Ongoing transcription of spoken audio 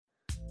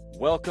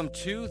Welcome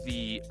to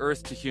the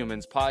Earth to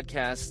Humans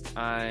podcast.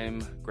 I'm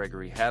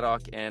Gregory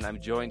Haddock, and I'm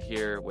joined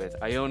here with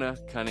Iona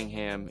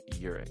Cunningham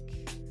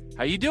Urick.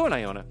 How you doing,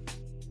 Iona?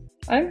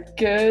 I'm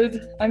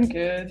good.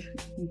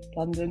 In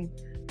London.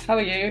 How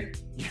are you?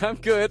 Yeah, I'm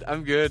good.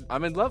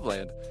 I'm in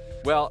Loveland.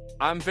 Well,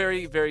 I'm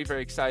very, very,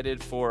 very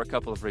excited for a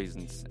couple of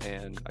reasons,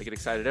 and I get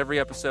excited every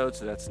episode,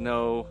 so that's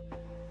no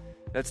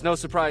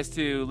surprise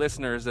to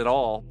listeners at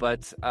all.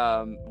 But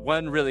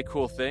one really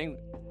cool thing,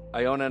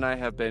 Iona and I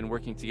have been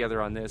working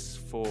together on this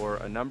for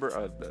a number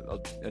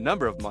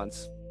of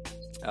months,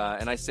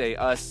 and I say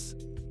us.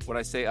 When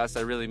I say us,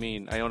 I really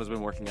mean Iona's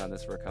been working on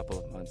this for a couple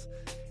of months,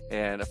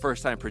 and a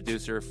first-time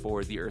producer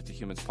for the Earth to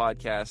Humans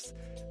podcast.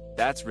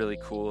 That's really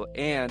cool,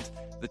 and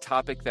the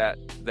topic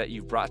that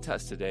you've brought to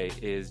us today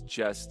is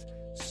just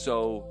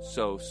so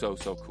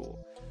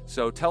cool.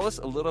 So tell us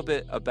a little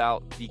bit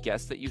about the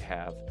guest that you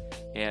have,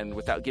 and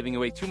without giving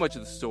away too much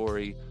of the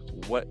story,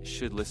 what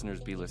should listeners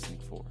be listening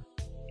for?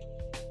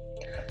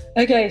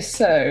 Okay,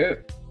 so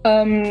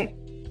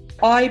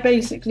I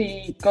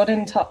basically got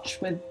in touch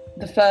with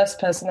the first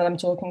person that I'm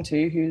talking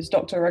to, who's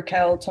Dr.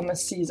 Raquel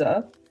Thomas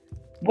Caesar,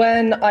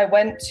 when I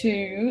went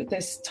to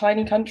this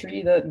tiny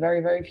country that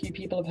very, very few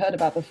people have heard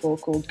about before,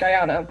 called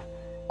Guyana,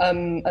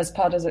 as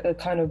part of a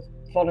kind of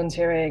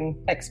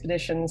volunteering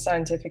expedition,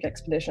 scientific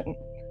expedition.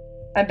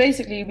 And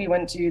basically we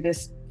went to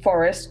this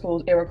forest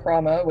called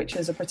Iwokrama, which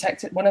is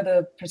one of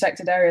the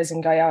protected areas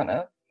in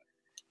Guyana.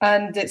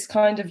 And it's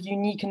kind of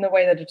unique in the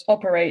way that it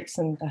operates,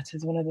 and that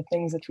is one of the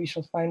things that we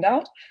shall find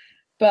out.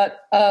 But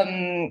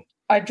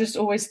I've just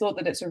always thought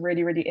that it's a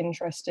really, really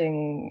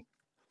interesting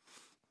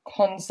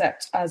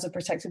concept as a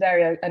protected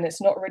area, and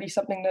it's not really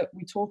something that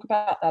we talk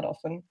about that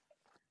often.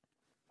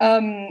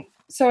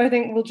 So I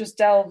think we'll just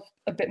delve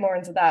a bit more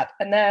into that.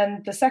 And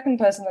then the second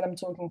person that I'm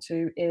talking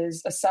to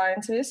is a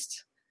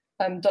scientist,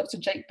 Dr.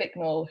 Jake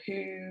Bicknell,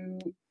 who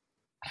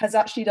has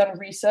actually done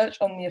research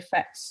on the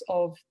effects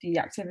of the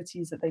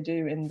activities that they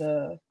do in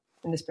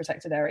this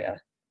protected area.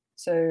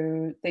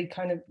 So they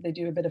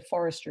do a bit of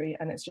forestry,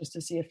 and it's just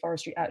to see if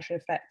forestry actually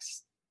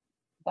affects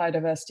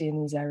biodiversity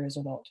in these areas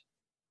or not.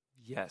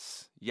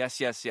 Yes,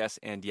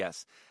 and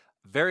yes.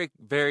 Very,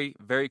 very,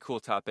 very cool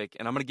topic,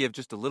 and I'm going to give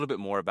just a little bit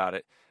more about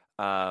it.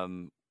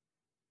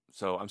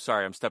 So I'm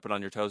sorry, I'm stepping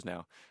on your toes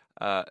now.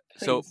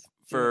 So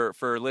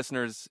for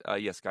listeners,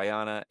 yes,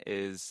 Guyana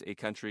is a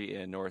country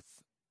in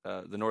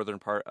the northern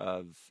part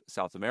of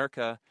South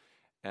America.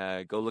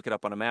 Go look it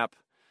up on a map.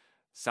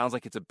 Sounds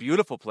like it's a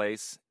beautiful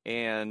place,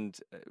 and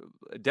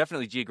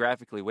definitely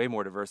geographically way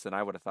more diverse than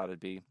I would have thought it'd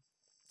be.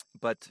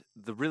 But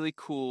the really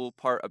cool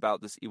part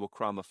about this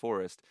Iwokrama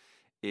forest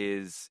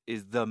is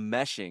the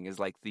meshing, is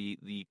like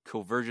the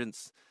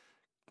convergence,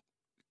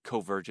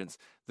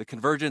 the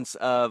convergence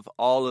of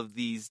all of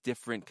these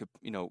different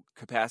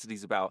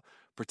capacities about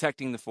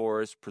protecting the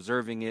forest,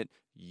 preserving it,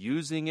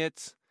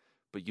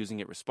 but using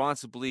it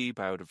responsibly,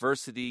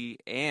 biodiversity,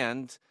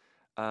 and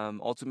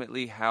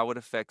ultimately how it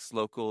affects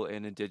local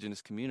and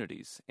indigenous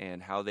communities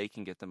and how they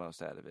can get the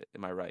most out of it.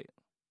 Am I right?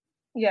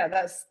 Yeah,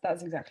 that's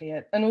exactly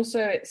it. And also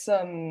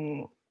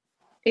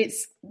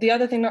it's the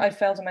other thing that I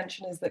failed to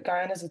mention is that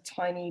Guyana is a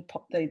tiny,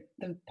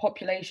 the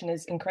population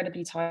is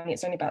incredibly tiny.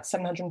 It's only about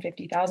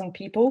 750,000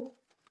 people,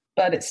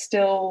 but it's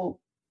still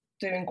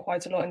doing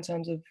quite a lot in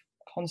terms of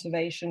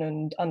conservation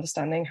and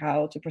understanding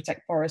how to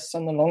protect forests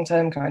on the long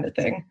term kind of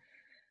thing.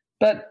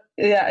 But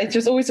yeah, it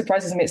just always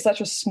surprises me. It's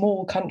such a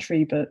small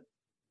country, but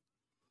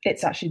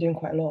it's actually doing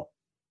quite a lot.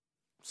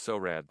 So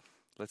rad.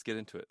 Let's get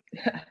into it.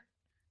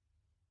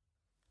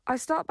 I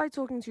start by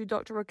talking to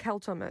Dr. Raquel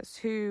Thomas,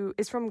 who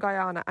is from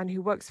Guyana and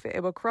who works for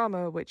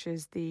Iwokrama, which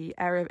is the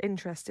area of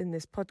interest in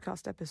this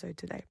podcast episode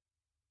today.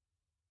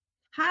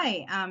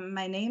 Hi,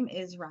 my name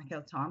is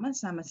Raquel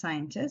Thomas. I'm a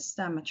scientist.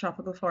 I'm a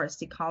tropical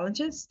forest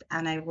ecologist,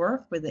 and I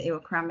work with the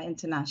Iwokrama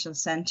International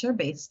Center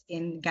based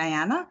in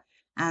Guyana.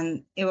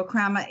 And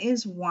Iwokrama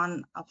is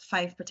one of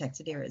 5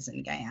 protected areas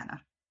in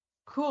Guyana.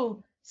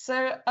 Cool.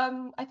 So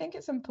I think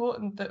it's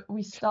important that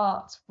we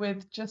start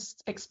with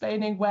just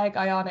explaining where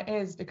Guyana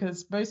is,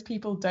 because most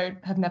people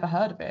have never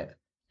heard of it.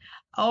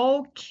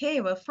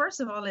 Okay, well, first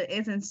of all, it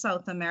is in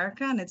South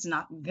America, and it's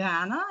not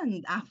Ghana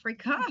and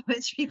Africa,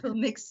 which people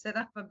mix it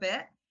up a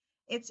bit.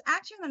 It's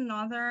actually on the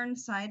northern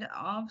side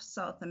of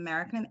South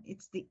America, and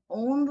it's the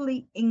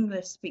only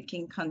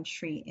English-speaking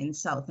country in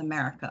South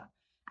America.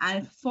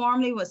 And it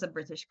formerly was a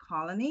British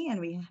colony, and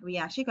we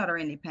actually got our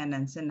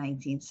independence in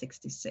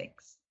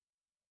 1966.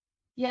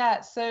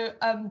 Yeah, so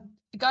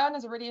Guyana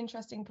is a really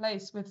interesting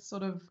place with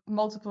sort of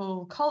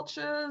multiple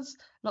cultures,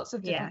 lots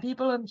of different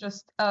people, and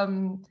just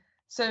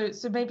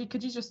so maybe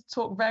could you just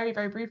talk very,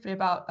 very briefly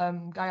about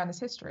Guyana's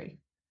history?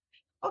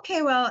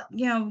 Okay, well,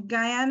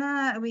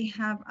 Guyana, we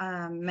have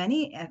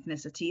many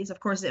ethnicities. Of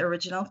course, the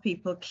original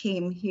people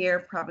came here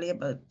probably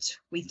about,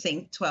 we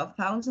think,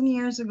 12,000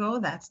 years ago.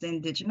 That's the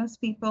indigenous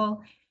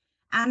people.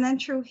 And then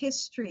through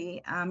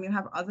history, you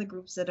have other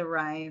groups that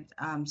arrived.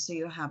 So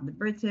you have the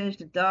British,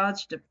 the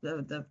Dutch,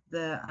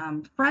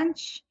 the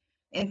French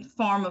in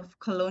form of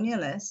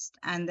colonialists,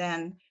 and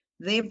then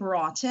they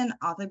brought in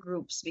other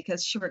groups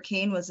because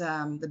sugarcane was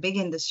the big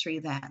industry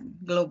then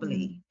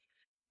globally.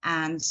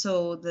 And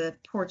so the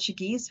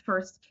Portuguese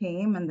first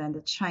came, and then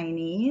the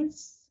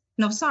Chinese.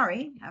 No,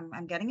 sorry,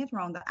 I'm getting it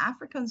wrong. The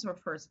Africans were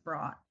first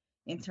brought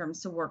in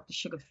terms to work the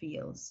sugar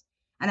fields.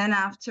 And then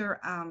after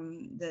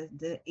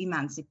the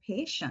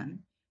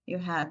emancipation, you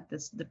had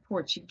the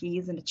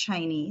Portuguese and the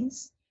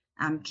Chinese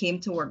came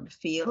to work the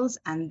fields.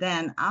 And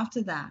then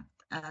after that,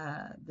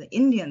 the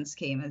Indians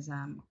came as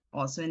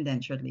also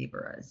indentured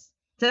laborers.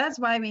 So that's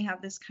why we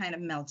have this kind of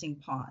melting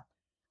pot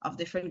of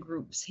different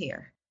groups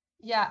here.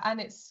 Yeah, and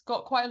it's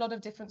got quite a lot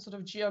of different sort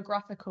of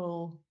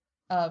geographical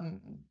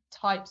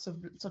types of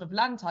sort of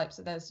land types.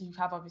 So you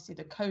have obviously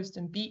the coast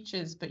and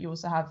beaches, but you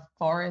also have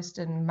forest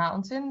and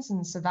mountains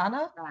and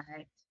savanna.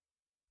 Right.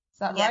 Is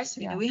that yes,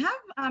 right? Yeah, we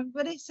have,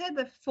 but I said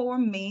the four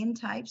main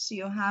types. So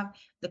you have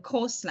the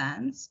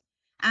coastlands,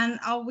 and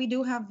we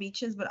do have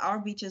beaches, but our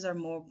beaches are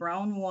more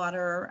brown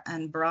water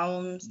and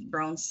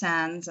brown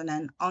sands, and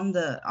then on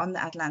the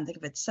Atlantic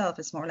of itself,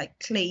 it's more like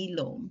clay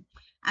loam.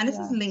 And this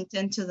is linked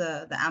into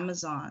the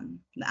Amazon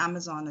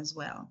as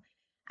well.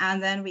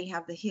 And then we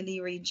have the hilly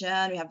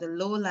region, we have the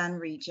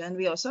lowland region.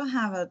 We also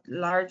have a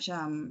large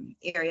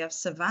area of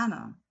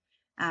savanna.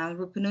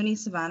 Rupununi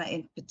savanna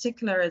in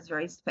particular is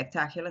very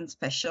spectacular and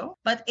special.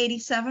 But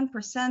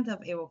 87%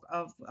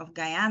 of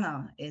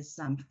Guyana is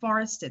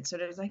forested. So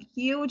there's a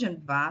huge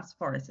and vast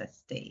forest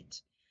estate.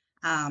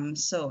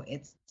 So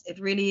it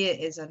really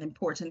is an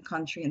important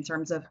country in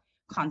terms of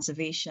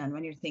conservation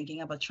when you're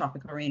thinking about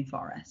tropical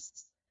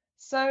rainforests.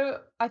 So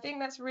I think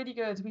that's really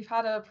good. We've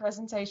had a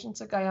presentation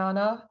to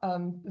Guyana,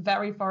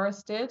 very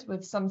forested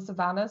with some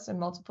savannas and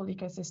multiple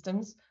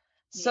ecosystems.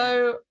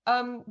 So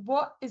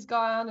what is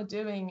Guyana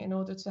doing in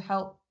order to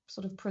help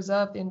sort of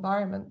preserve the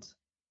environment?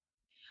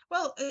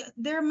 Well,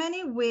 there are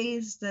many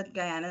ways that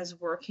Guyana is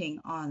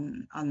working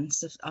on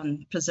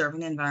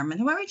preserving the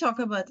environment. When we talk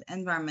about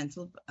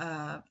environmental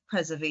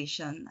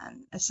preservation,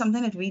 and it's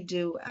something that we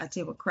do at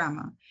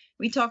Iwokrama,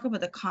 we talk about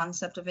the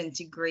concept of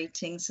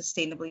integrating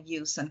sustainable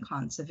use and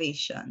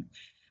conservation.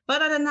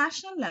 But at a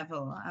national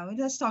level,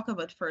 let's talk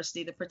about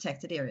firstly the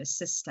protected areas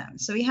system.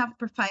 So we have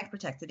 5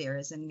 protected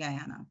areas in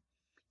Guyana.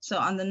 So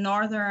on the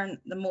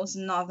most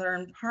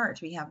northern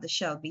part, we have the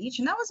Shell Beach,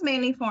 and that was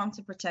mainly formed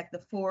to protect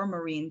the 4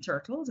 marine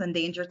turtles,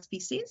 endangered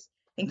species,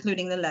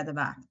 including the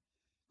leatherback.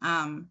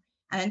 And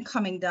then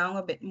coming down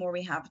a bit more,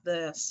 we have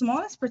the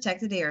smallest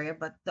protected area,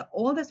 but the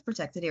oldest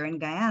protected area in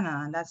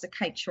Guyana, and that's the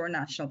Kite Shore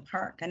National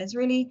Park. And it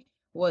really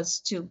was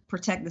to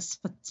protect the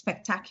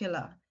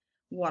spectacular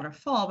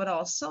waterfall, but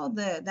also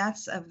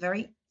that's a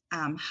very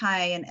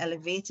high and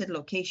elevated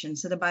location.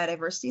 So the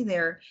biodiversity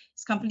there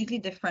is completely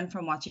different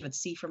from what you would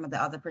see from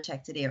the other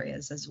protected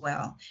areas as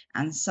well.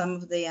 And some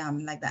of the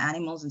like the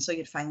animals and so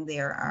you'd find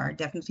there are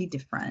definitely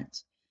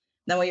different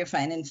than what you're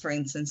finding, for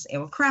instance,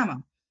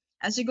 Iwokrama.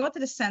 As you go to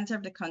the center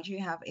of the country,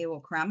 you have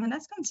Iwokrama, and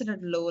that's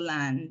considered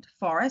lowland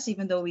forest,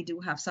 even though we do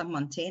have some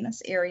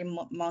mountainous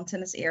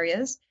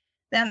areas.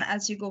 Then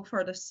as you go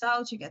further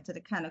south, you get to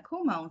the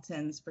Kanako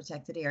Mountains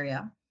protected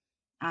area.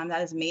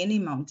 That is mainly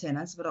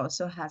mountainous, but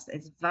also has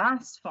its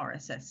vast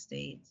forest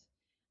estate.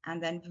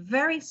 And then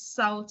very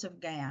south of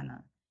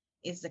Guyana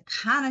is the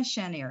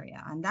Kanashan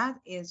area. And that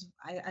is,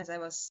 as I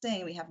was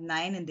saying, we have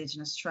 9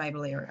 indigenous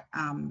tribal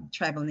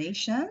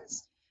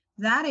nations.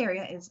 That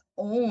area is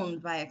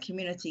owned by a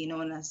community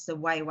known as the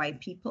YY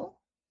people.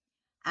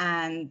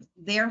 And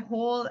their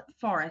whole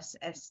forest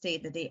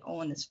estate that they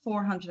own is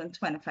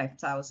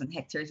 425,000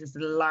 hectares. Is the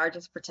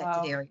largest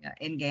protected area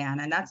in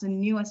Guyana. And that's the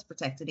newest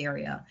protected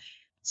area.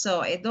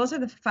 So those are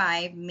the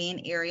 5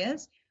 main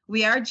areas.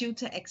 We are due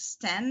to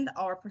extend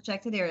our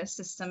protected area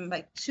system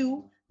by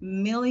 2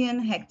 million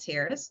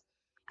hectares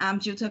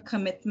due to a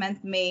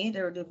commitment made.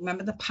 Or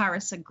remember the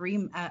Paris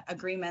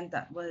agreement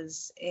that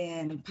was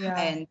in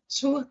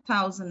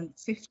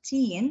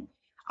 2015.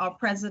 Our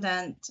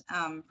President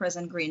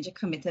Granger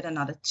committed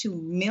another 2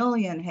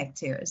 million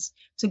hectares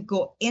to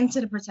go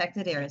into the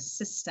protected area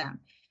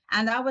system.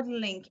 And that would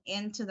link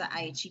into the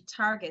Aichi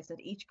targets that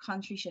each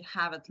country should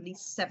have at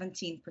least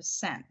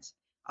 17%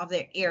 of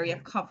their area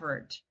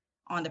covered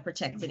on the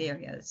protected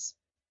areas.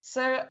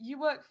 So you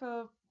work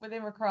with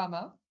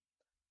Iwokrama.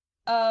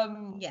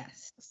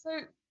 Yes.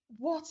 So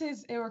what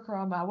is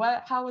Iwokrama?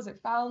 How was it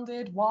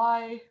founded?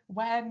 Why?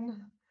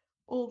 When?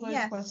 All those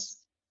questions.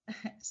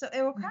 So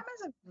Iwokrama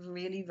is a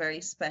really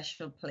very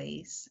special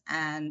place.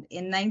 And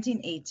in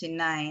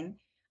 1989,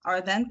 our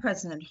then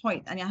President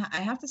Hoyt, and I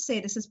have to say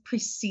this is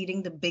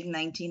preceding the big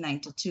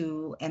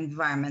 1992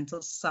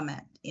 environmental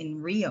summit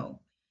in Rio.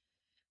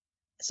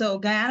 So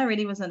Guyana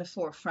really was on the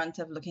forefront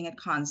of looking at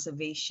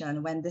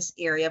conservation when this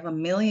area of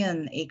 1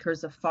 million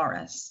acres of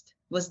forest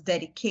was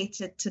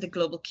dedicated to the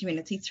global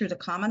community through the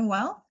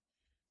Commonwealth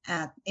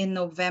in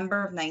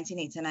November of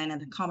 1989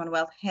 at the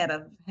Commonwealth Head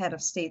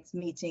of States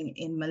meeting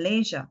in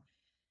Malaysia.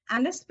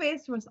 And this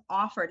space was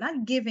offered,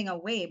 not giving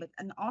away, but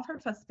an offer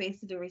for space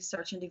to do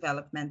research and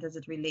development as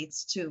it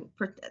relates to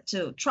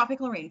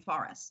tropical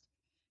rainforest.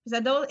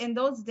 Because in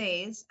those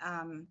days,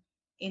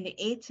 in the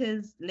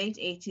 80s, late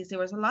 80s, there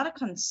was a lot of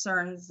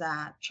concerns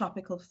that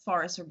tropical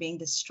forests were being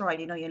destroyed.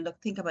 You know,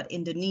 think about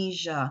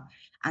Indonesia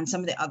and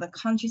some of the other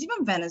countries,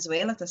 even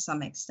Venezuela to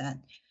some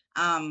extent,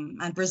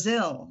 and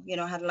Brazil, you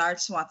know, had large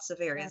swaths of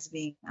areas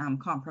being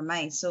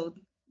compromised.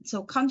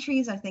 So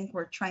countries, I think,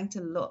 were trying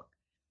to look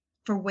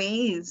for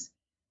ways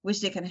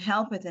which they can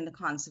help within the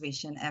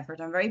conservation effort.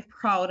 I'm very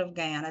proud of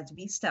Guyana to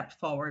be stepped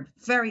forward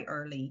very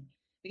early,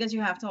 because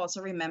you have to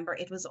also remember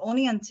it was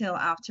only until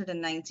after the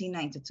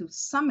 1992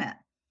 summit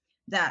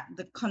that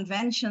the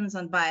conventions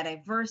on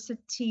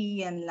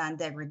biodiversity and land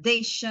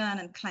degradation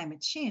and climate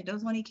change,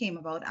 those only came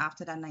about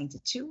after that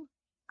 92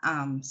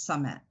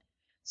 summit.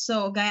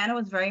 So Guyana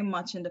was very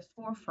much in the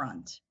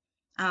forefront.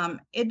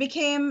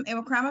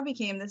 Iwokrama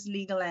became this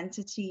legal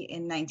entity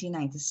in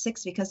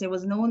 1996 because there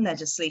was no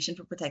legislation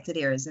for protected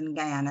areas in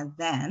Guyana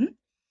then.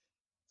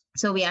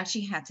 So we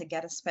actually had to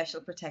get a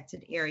special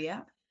protected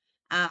area,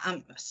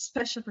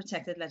 special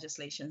protected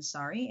legislation,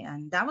 sorry,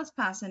 and that was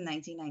passed in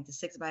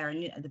 1996 by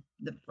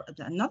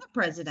another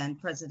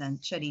president, President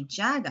Chedi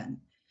Jagan.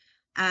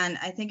 And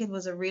I think it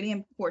was a really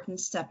important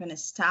step in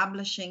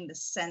establishing the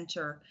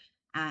center.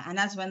 And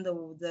that's when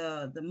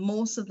the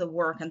most of the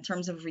work in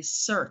terms of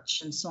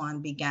research and so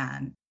on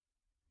began.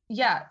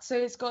 Yeah, so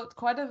it's got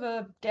quite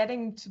a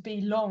getting to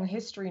be long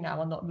history now,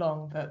 well, not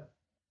long, but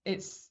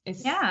it's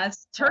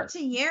 30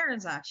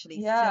 years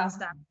actually since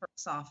that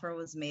first offer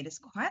was made. It's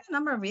quite a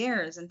number of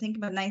years, and think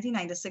about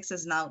 1996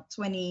 is now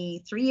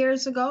 23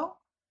 years ago.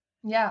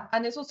 Yeah,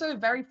 and it's also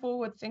very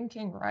forward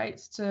thinking,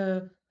 right?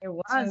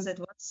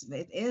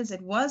 It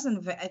was,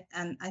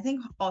 and I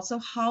think also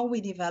how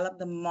we developed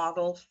the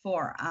model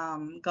for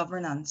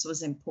governance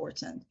was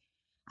important.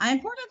 An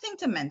important thing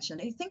to mention,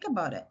 if you think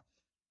about it,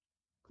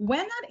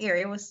 when that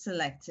area was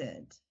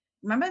selected,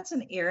 remember, it's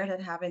an area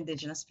that have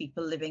indigenous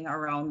people living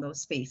around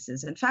those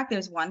spaces. In fact,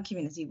 there's one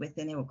community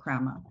within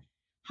Iwokrama.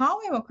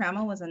 How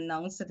Iwokrama was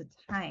announced at the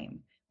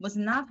time was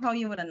not how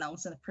you would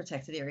announce in a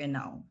protected area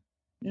now.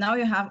 Now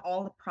you have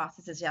all the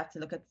processes. You have to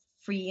look at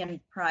free and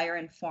prior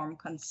informed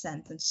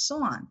consent and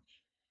so on.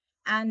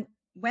 And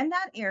when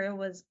that area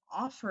was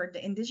offered,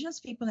 the indigenous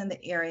people in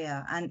the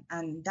area,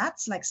 and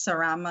that's like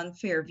Saraman,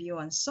 Fairview,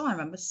 and so on,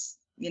 remember,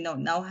 you know,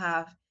 now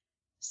have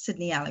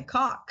Sidney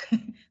Allicock,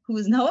 who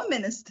is now a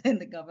minister in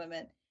the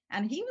government.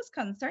 And he was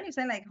concerned. He was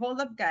saying, like,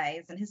 hold up,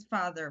 guys. And his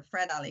father,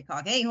 Fred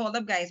Allicock, hey, hold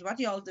up, guys. What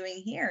y'all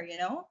doing here, you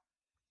know?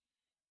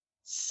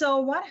 So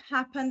what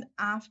happened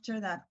after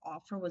that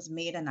offer was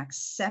made and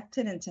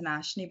accepted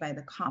internationally by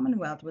the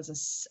Commonwealth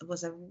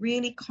was a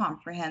really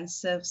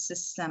comprehensive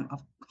system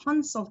of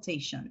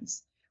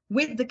consultations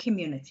with the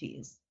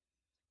communities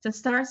to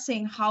start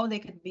seeing how they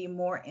could be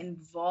more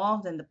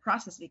involved in the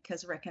process,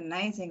 because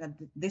recognizing that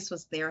this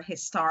was their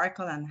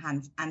historical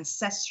and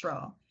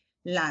ancestral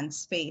land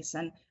space.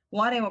 And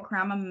what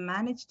Iwokrama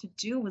managed to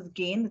do was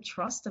gain the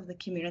trust of the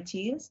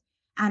communities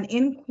and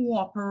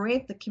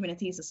incorporate the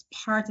communities as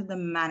part of the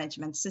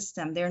management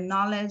system, their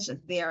knowledge,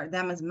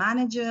 them as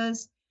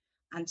managers,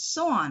 and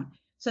so on.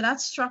 So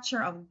that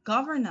structure of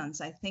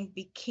governance, I think,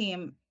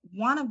 became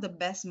one of the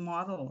best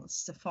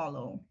models to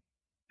follow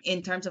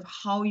in terms of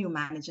how you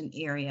manage an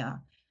area,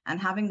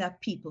 and having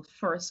that people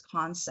first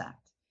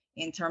concept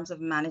in terms of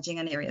managing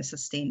an area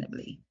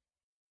sustainably.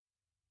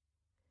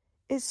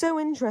 It's so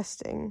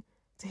interesting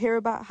to hear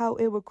about how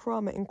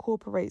Iwokrama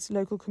incorporates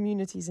local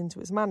communities into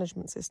its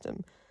management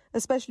system,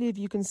 especially if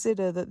you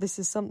consider that this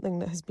is something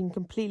that has been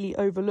completely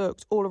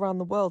overlooked all around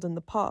the world in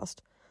the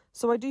past.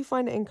 So I do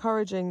find it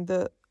encouraging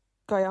that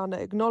Guyana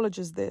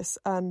acknowledges this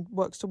and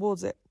works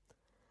towards it.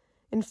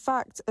 In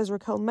fact, as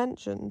Raquel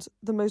mentioned,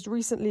 the most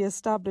recently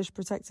established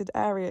protected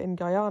area in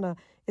Guyana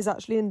is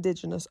actually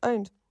Indigenous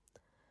owned.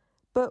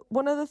 But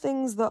one of the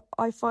things that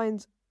I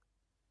find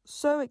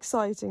so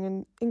exciting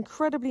and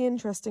incredibly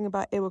interesting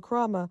about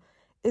Iwokrama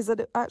is that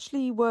it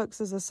actually works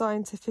as a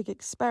scientific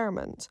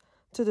experiment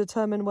to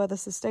determine whether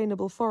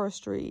sustainable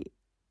forestry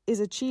is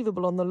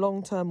achievable on the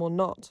long term or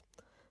not.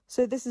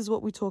 So this is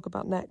what we talk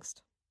about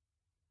next.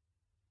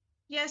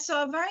 Yeah,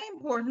 so a very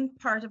important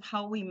part of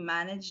how we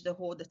manage the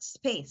whole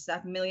space,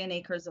 that 1 million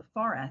acres of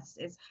forest,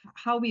 is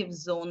how we have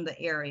zoned the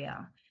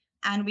area.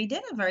 And we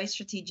did a very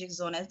strategic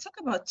zone. It took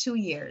about 2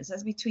 years.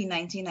 That's between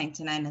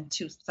 1999 and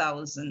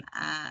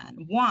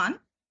 2001.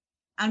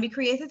 And we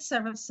created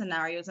several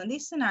scenarios. And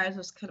these scenarios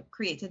was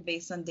created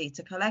based on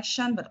data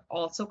collection, but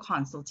also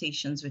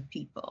consultations with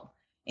people,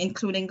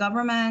 including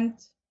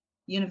government,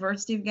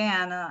 University of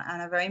Guyana,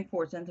 and a very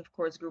important, of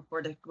course, group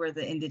were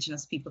the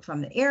indigenous people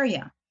from the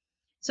area.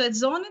 So it's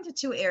zoned into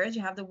 2 areas.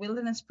 You have the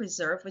Wilderness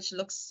Preserve, which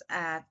looks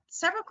at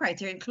several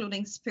criteria,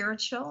 including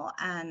spiritual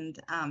and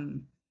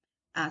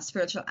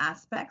spiritual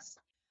aspects.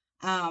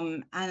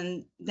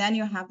 And then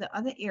you have the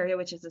other area,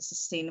 which is the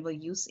sustainable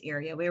use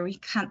area, where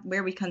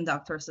we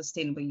conduct our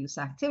sustainable use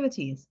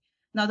activities.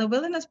 Now, the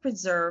Wilderness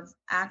Preserve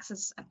acts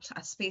as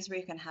a space where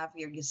you can have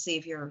you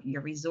save your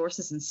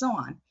resources and so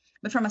on.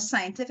 But from a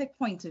scientific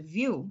point of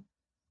view,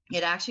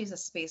 it actually is a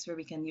space where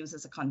we can use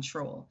as a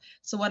control.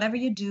 So whatever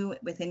you do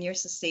within your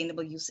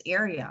sustainable use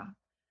area,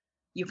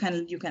 you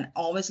can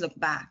always look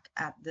back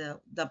at the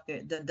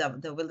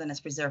wilderness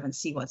preserve and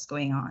see what's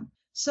going on.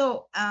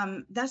 So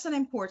that's an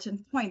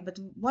important point. But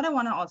what I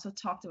want to also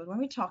talk about when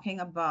we're talking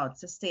about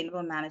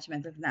sustainable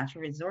management of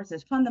natural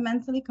resources,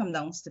 fundamentally comes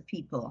down to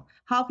people,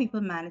 how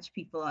people manage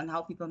people and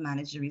how people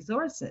manage the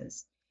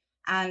resources.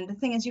 And the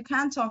thing is, you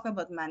can't talk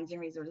about managing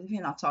resources if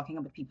you're not talking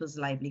about people's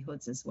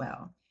livelihoods as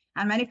well.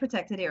 And many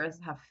protected areas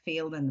have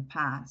failed in the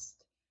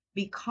past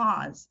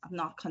because of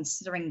not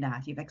considering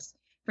that.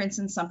 For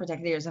instance, some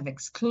protected areas have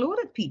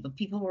excluded people.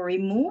 People were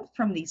removed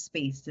from these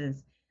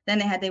spaces.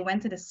 Then they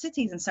went to the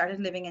cities and started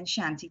living in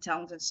shanty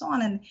towns and so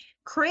on, and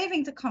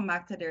craving to come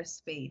back to their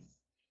space.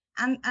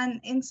 And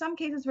in some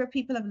cases where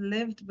people have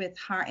lived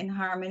in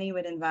harmony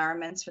with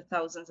environments for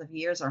thousands of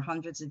years or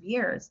hundreds of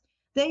years,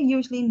 they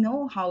usually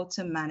know how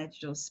to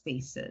manage those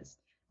spaces.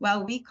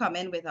 Well, we come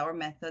in with our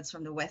methods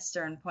from the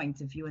Western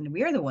point of view, and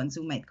we're the ones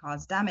who might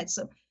cause damage.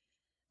 So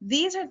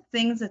these are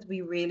things that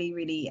we really,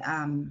 really,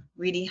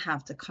 really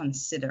have to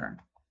consider.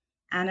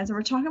 And as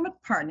we're talking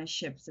about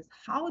partnerships, is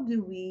how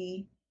do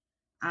we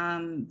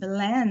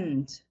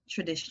blend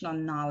traditional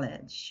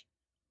knowledge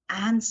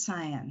and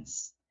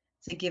science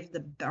to give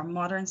our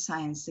modern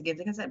science to give,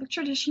 because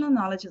traditional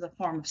knowledge is a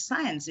form of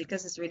science,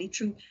 because it's really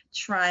through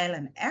trial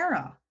and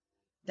error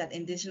that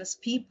indigenous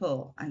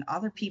people and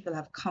other people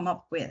have come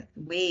up with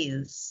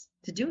ways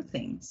to do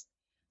things.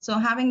 So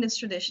having this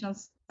traditional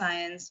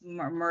science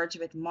merge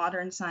with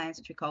modern science,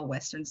 which we call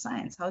Western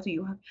science, how do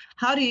you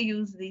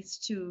use these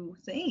two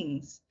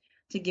things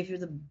to give you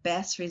the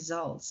best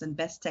results and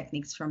best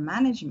techniques for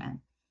management?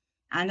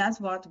 And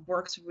that's what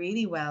works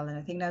really well. And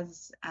I think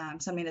that's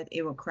something that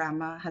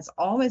Iwokrama has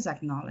always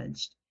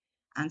acknowledged,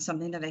 and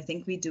something that I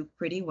think we do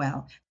pretty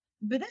well.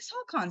 But this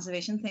whole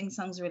conservation thing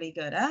sounds really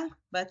good, huh?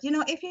 But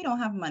if you don't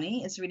have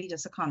money, it's really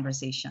just a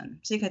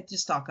conversation. So you could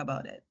just talk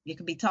about it. You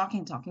could be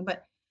talking,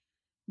 but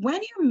when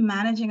you're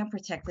managing a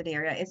protected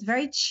area, it's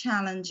very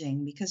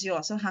challenging because you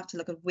also have to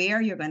look at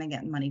where you're going to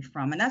get money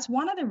from. And that's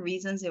one of the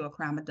reasons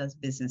Iwokrama does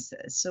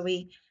businesses. So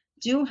we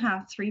do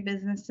have 3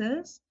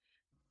 businesses: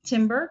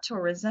 timber,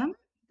 tourism,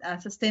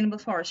 sustainable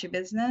forestry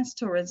business,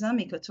 tourism,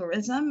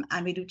 ecotourism,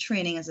 and we do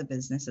training as a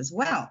business as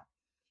well.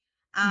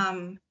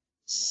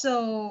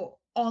 So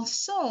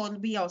also,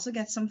 we also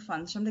get some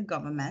funds from the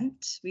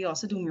government. We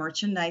also do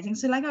merchandising.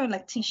 So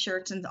like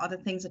T-shirts and other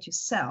things that you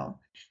sell.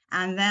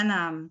 And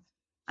then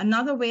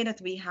another way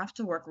that we have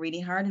to work really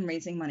hard in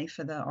raising money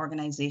for the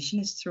organization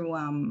is through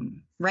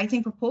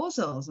writing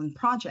proposals and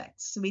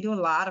projects. So we do a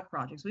lot of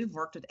projects. We've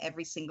worked with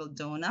every single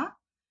donor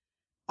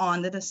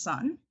under the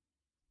sun.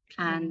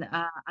 And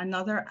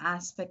another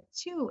aspect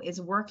too is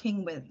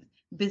working with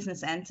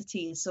business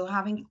entities. So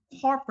having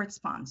corporate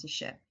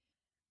sponsorship.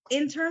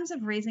 In terms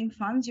of raising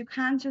funds, you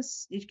can't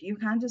just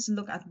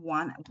look at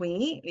one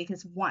way,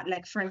 because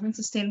for instance,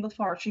 sustainable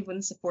forestry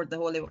wouldn't support the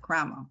whole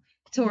Iwokrama.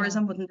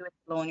 Tourism wouldn't do it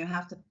alone. You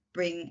have to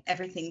bring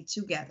everything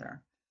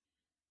together.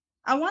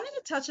 I wanted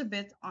to touch a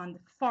bit on the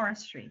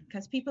forestry,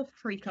 because people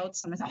freak out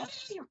sometimes.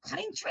 Oh, you're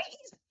cutting trees.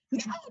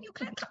 No, you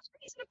can't cut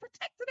trees in a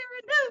protected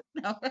area.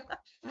 No.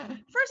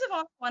 First of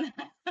all,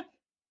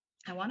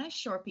 I want to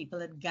assure people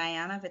that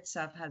Guyana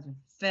itself has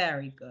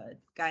very good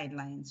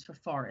guidelines for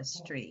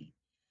forestry.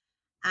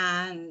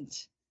 And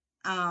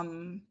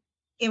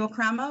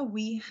Iwokrama,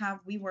 we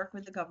work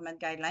with the government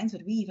guidelines,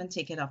 but we even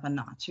take it up a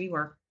notch. We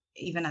work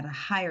even at a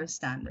higher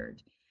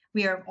standard.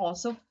 We are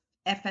also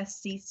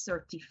FSC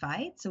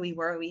certified. So we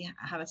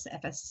have a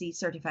FSC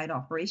certified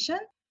operation.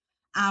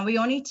 We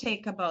only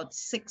take about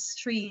 6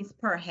 trees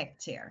per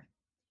hectare,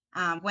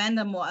 when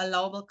the more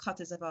allowable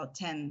cut is about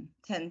 10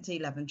 to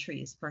 11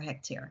 trees per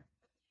hectare.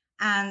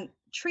 And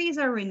trees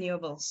are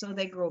renewable, so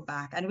they grow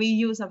back. And we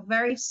use a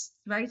very,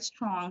 very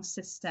strong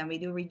system. We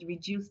do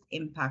reduced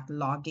impact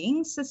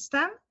logging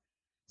system.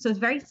 So it's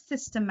very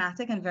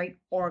systematic and very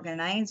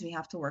organized. We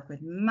have to work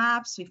with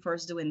maps. We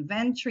first do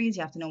inventories.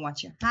 You have to know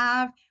what you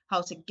have,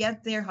 how to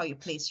get there, how you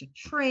place your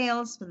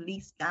trails for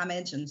least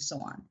damage, and so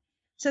on.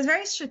 So it's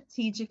very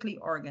strategically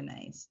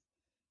organized.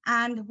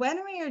 And when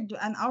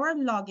our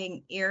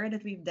logging area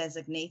that we've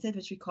designated,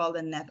 which we call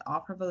the net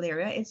operable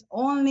area, is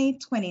only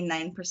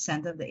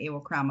 29% of the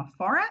Iwokrama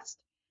forest.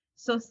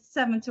 So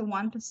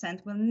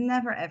 71% will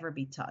never, ever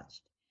be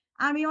touched.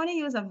 And we only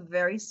use a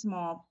very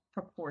small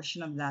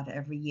proportion of that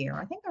every year,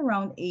 I think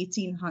around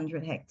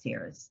 1,800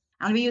 hectares.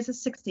 And we use a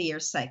 60-year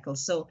cycle.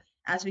 So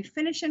as we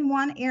finish in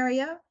one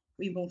area,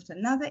 we move to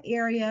another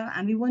area,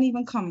 and we won't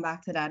even come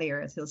back to that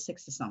area till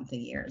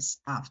 60-something years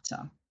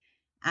after.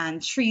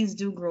 And trees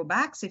do grow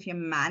back. So if you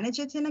manage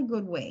it in a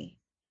good way,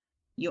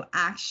 you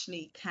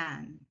actually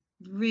can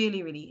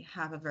really, really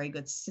have a very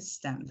good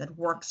system that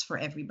works for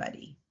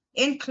everybody,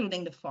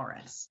 including the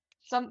forest.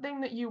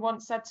 Something that you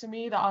once said to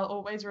me that I'll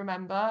always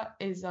remember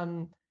is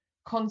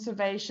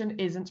conservation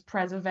isn't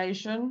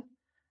preservation.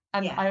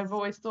 And Yes. I've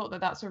always thought that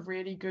that's a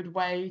really good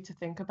way to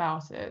think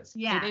about it.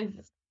 Yeah. It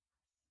is.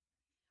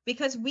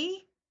 Because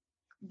we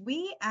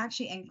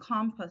actually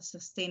encompass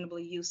sustainable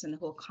use in the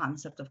whole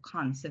concept of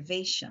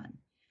conservation.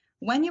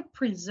 When you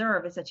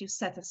preserve, it's that you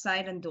set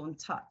aside and don't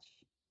touch.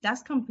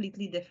 That's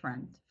completely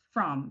different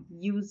from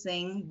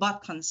using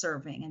but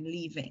conserving and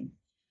leaving.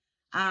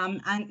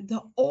 And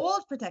the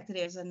old protected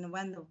areas, and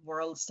when the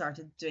world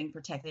started doing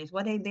protected areas,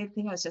 what they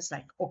think was just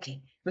like,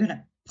 okay, we're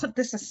gonna put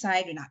this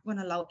aside. We're not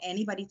gonna allow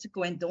anybody to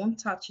go in, don't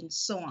touch, and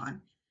so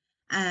on.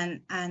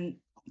 And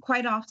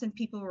quite often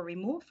people were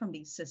removed from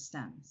these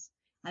systems.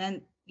 And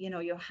then,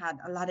 you had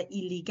a lot of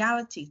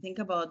illegality. Think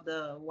about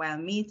the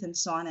wild meat and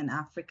so on in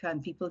Africa,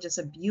 and people just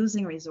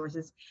abusing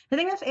resources. I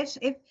think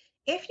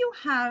if you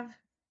have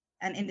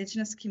an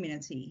indigenous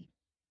community,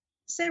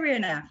 say we're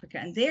in Africa,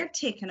 and they're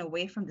taken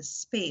away from the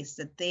space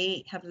that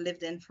they have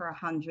lived in for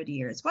 100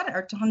 years,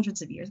 or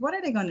hundreds of years, what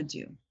are they going to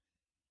do?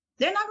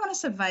 They're not going to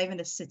survive in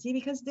the city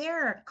because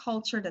they're a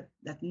culture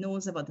that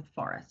knows about the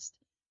forest.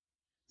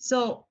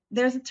 So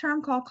there's a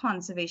term called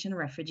conservation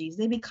refugees.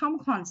 They become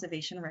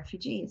conservation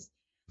refugees.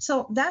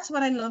 So that's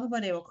what I love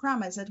about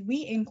Iwokrama, is that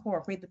we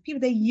incorporate the people.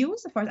 They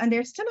use the forest, and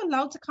they're still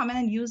allowed to come in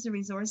and use the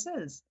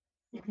resources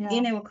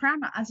in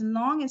Iwokrama, as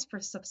long as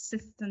for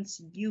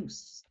subsistence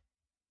use.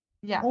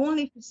 Yeah.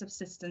 Only for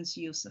subsistence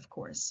use, of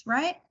course,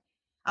 right?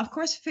 Of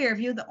course,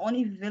 Fairview, the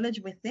only village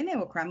within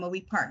Iwokrama,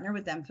 we partner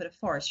with them for the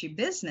forestry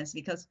business,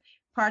 because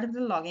part of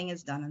the logging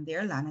is done on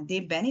their land and they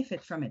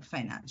benefit from it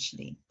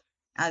financially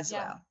as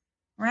well,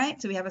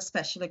 right? So we have a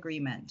special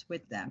agreement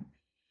with them.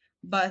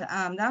 But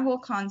that whole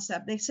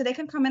concept, they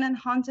can come in and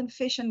hunt and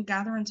fish and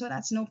gather, and so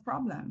that's no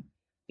problem,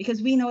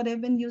 because we know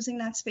they've been using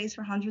that space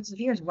for hundreds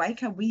of years. Why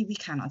can't we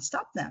cannot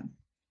stop them?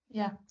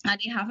 Yeah. And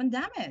they haven't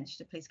damaged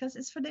the place because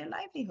it's for their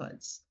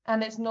livelihoods.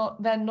 And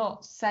they're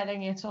not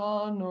selling it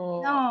on,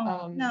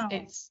 or no.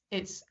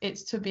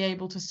 It's to be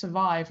able to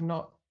survive,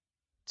 not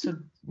to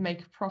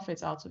make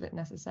profits out of it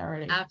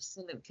necessarily.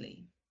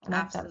 Absolutely. And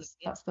Absolutely.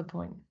 That's the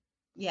point.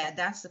 Yeah,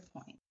 that's the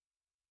point.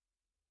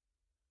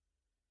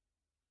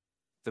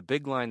 The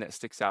big line that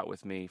sticks out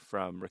with me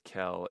from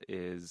Raquel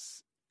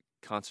is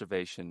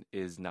conservation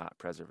is not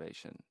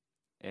preservation.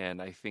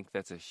 And I think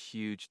that's a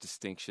huge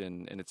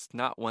distinction, and it's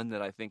not one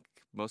that I think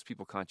most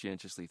people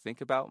conscientiously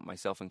think about,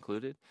 myself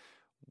included.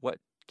 What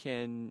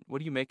do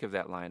you make of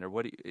that line, or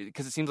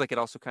because it seems like it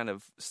also kind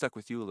of stuck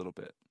with you a little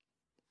bit?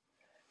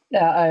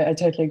 Yeah, I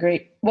totally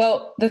agree.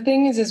 Well, the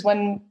thing is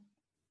when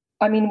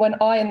I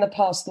in the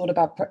past thought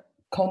about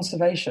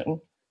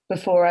conservation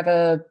before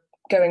ever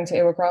going to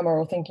Iwokrama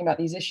or thinking about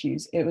these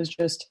issues, it was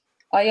just,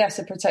 yes,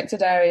 a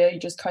protected area, you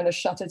just kind of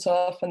shut it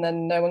off and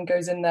then no one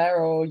goes in there,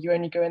 or you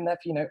only go in there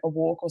for, a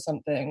walk or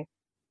something,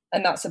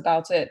 and that's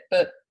about it.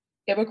 But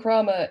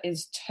Iwokrama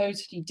is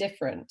totally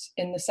different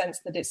in the sense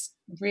that it's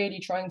really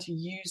trying to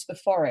use the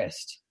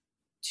forest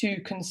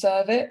to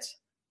conserve it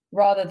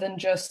rather than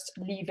just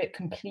leave it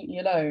completely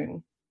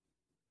alone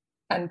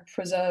and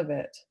preserve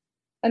it.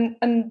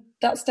 And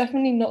that's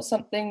definitely not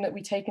something that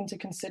we take into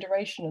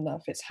consideration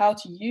enough. It's how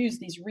to use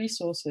these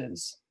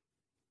resources,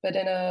 but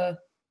in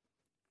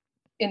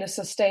a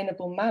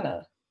sustainable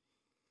manner.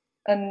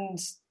 And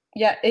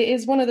yeah, it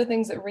is one of the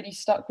things that really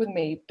stuck with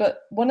me. But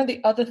one of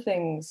the other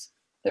things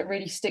that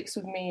really sticks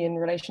with me in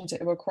relation to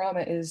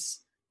Iwokrama is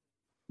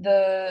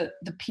the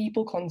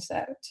people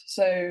concept.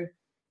 So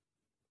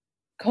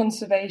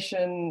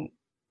conservation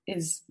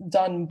is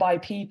done by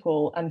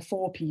people and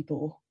for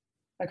people.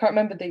 I can't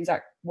remember the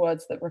exact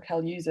words that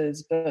Raquel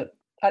uses, but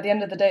at the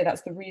end of the day,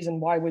 that's the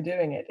reason why we're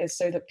doing it, is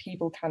so that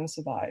people can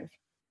survive.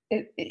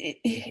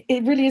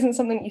 It really isn't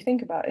something you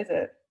think about, is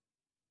it?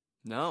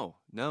 No,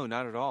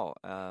 not at all.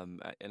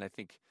 And I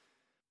think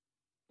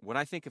when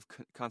I think of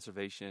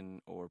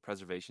conservation or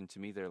preservation, to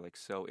me, they're like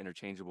so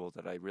interchangeable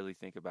that I really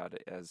think about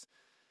it as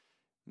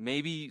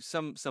maybe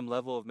some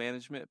level of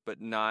management, but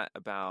not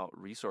about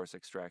resource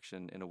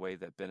extraction in a way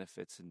that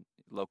benefits in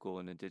local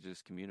and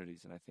indigenous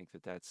communities. And I think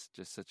that that's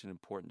just such an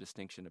important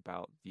distinction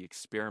about the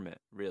experiment,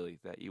 really,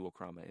 that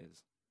Iwokrama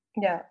is.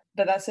 Yeah,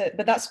 but that's it.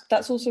 But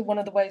that's also one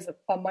of the ways that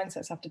our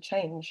mindsets have to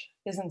change,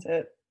 isn't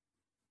it?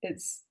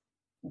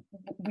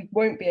 We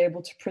won't be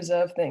able to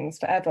preserve things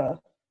forever.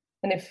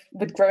 And if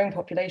with growing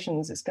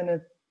populations, it's going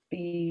to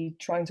be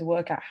trying to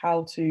work out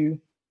how to,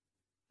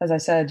 as I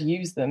said,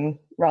 use them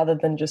rather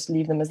than just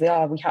leave them as they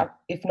are.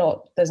 If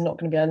not, there's not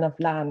going to be enough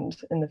land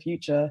in the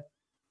future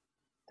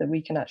that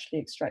we can actually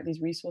extract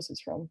these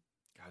resources from.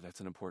 God,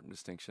 that's an important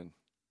distinction.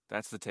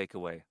 That's the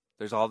takeaway.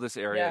 There's all this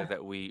area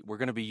that we're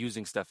going to be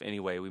using stuff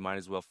anyway. We might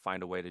as well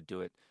find a way to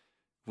do it.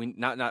 We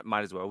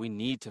might as well. We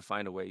need to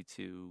find a way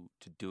to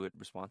do it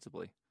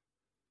responsibly.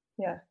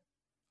 Yeah.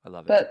 I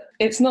love it. But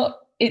it's not,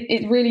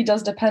 it really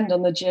does depend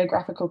on the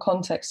geographical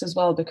context as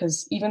well,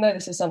 because even though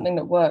this is something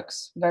that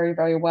works very,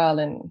 very well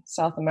in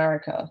South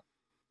America,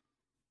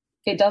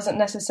 it doesn't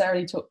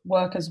necessarily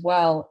work as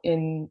well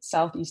in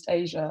Southeast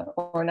Asia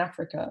or in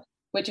Africa,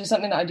 which is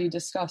something that I do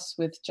discuss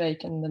with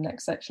Jake in the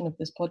next section of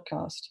this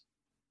podcast.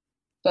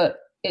 But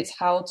it's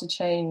how to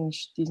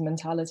change these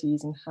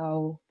mentalities and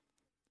how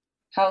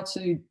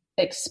to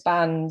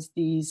expand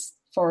these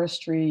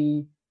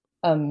forestry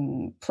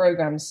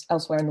programs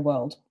elsewhere in the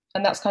world.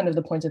 And that's kind of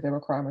the point of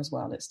Iwokrama as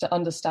well. It's to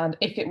understand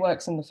if it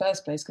works in the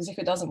first place, because if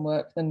it doesn't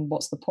work, then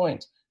what's the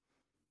point?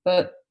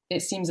 But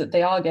it seems that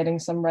they are getting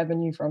some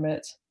revenue from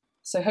it.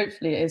 So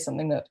hopefully it is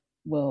something that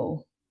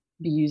will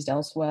be used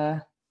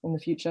elsewhere in the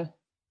future.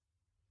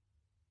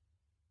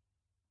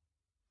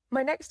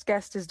 My next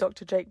guest is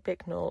Dr. Jake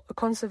Bicknell, a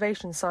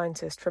conservation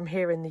scientist from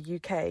here in the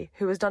UK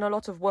who has done a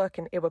lot of work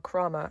in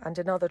Iwokrama and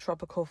in other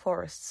tropical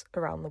forests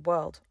around the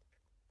world.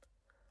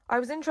 I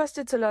was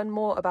interested to learn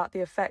more about the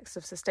effects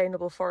of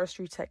sustainable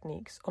forestry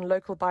techniques on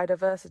local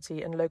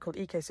biodiversity and local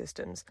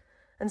ecosystems,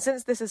 and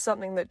since this is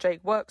something that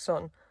Jake works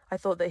on, I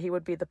thought that he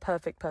would be the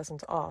perfect person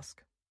to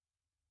ask.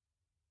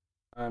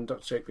 I'm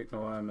Dr. Jake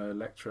Bicknell. I'm a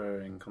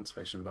lecturer in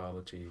conservation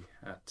biology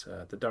at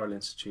the Durrell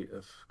Institute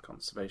of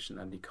Conservation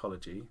and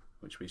Ecology,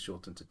 which we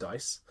shorten to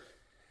DICE,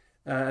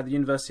 at the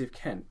University of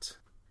Kent.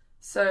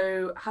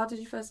 So, how did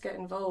you first get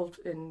involved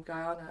in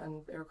Guyana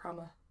and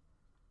Iwokrama?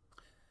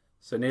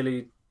 So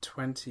nearly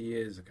 20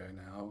 years ago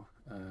now,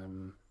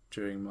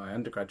 during my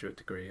undergraduate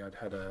degree, I'd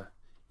had a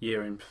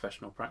year in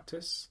professional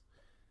practice,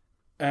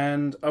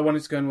 and I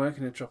wanted to go and work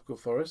in a tropical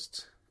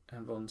forest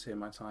and volunteer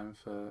my time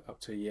for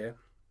up to a year.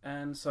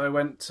 And so I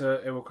went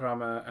to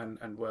Iwokrama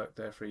and worked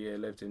there for a year,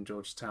 lived in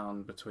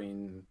Georgetown,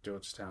 between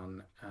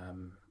Georgetown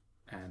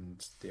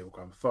and the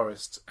Iwokrama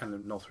forest and the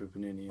North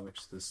Rupununi, which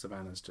is the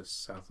savannas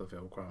just south of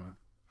Iwokrama.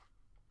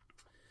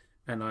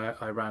 And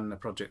I ran a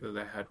project that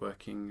they had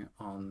working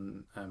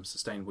on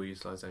sustainable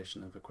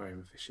utilisation of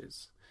aquarium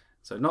fishes.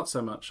 So not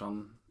so much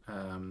on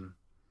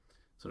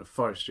sort of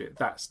forestry at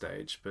that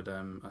stage, but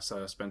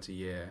so I spent a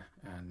year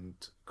and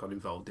got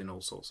involved in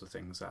all sorts of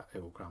things at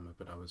Iwokrama,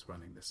 but I was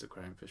running this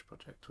aquarium fish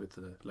project with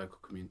the local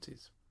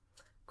communities.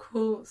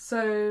 Cool.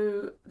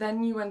 So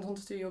then you went on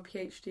to do your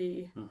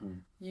PhD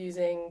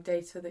using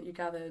data that you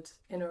gathered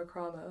in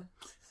Iwokrama.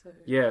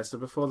 Yeah, so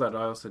before that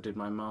I also did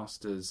my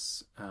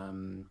master's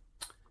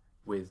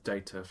with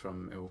data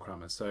from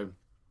Iwokrama. So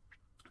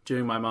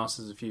during my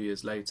master's a few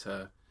years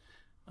later,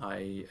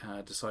 I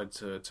decided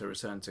to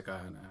return to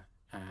Guyana.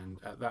 And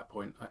at that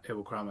point,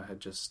 Iwokrama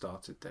had just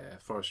started their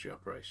forestry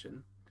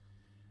operation.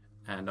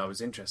 And I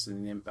was interested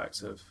in the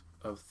impacts of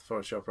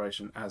forestry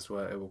operation, as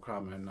were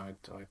Iwokrama, and I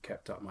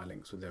kept up my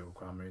links with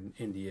Iwokrama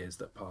in the years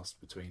that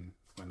passed between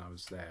when I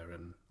was there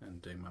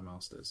and doing my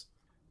master's.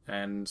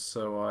 And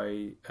so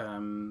I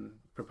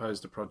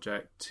proposed a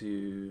project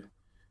to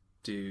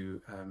do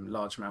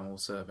large mammal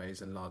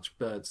surveys and large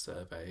bird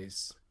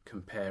surveys,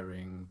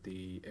 comparing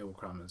the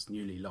Iwokrama's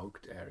newly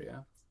logged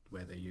area,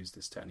 where they use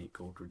this technique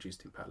called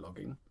reduced impact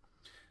logging,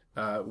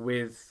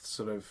 with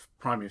sort of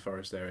primary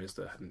forest areas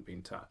that hadn't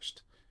been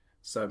touched.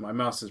 So my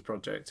master's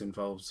project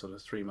involved sort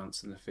of 3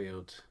 months in the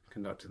field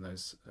conducting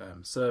those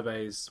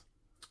surveys,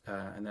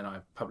 and then I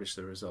published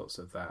the results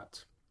of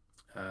that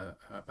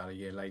about a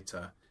year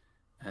later.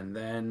 And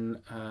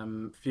then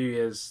a few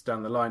years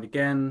down the line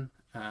again,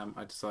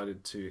 I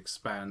decided to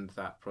expand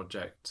that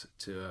project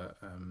to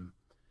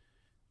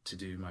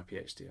do my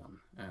PhD on.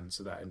 And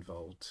so that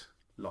involved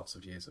lots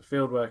of years of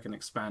fieldwork and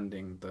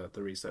expanding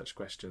the research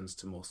questions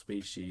to more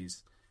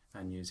species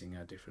and using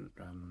a different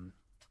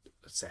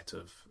set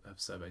of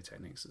survey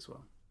techniques as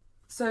well.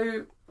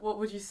 So what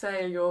would you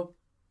say are your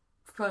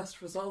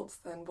first results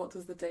then? What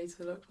does the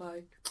data look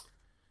like?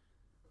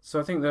 So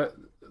I think that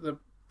the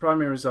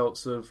primary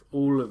results of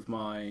all of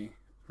my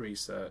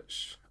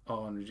research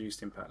on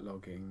reduced impact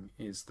logging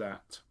is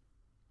that,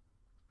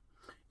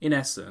 in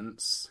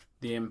essence,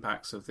 the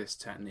impacts of this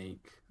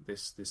technique,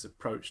 this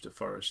approach to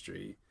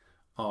forestry,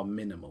 are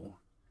minimal,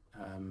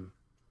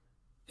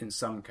 in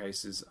some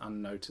cases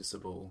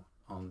unnoticeable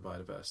on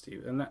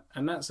biodiversity,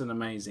 and that's an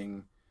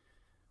amazing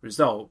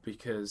result,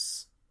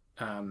 because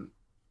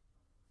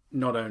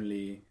not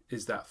only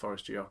is that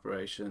forestry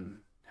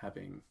operation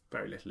having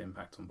very little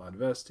impact on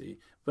biodiversity,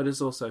 but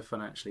it's also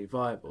financially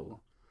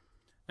viable,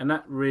 and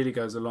that really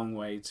goes a long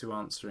way to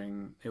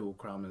answering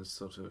Iwokrama's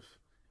sort of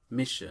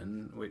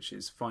mission, which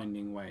is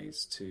finding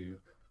ways to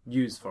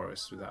use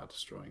forests without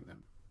destroying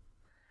them.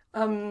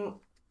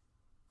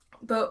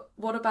 But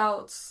what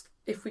about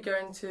if we go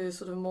into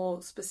sort of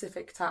more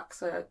specific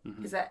taxa?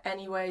 Is there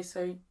any way,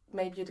 so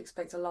maybe you'd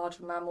expect a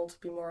larger mammal to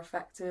be more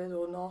affected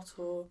or not?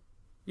 Or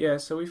yeah,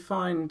 so we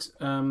find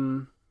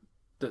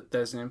that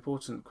there's an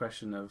important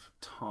question of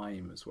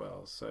time as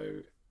well. So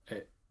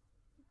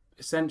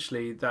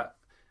essentially that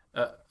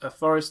a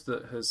forest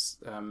that has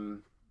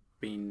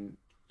been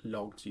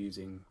logged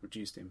using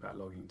reduced impact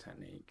logging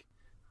technique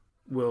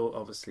will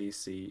obviously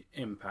see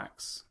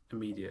impacts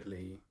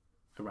immediately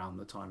around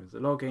the time of the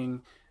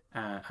logging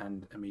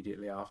and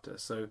immediately after.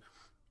 So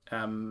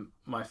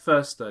my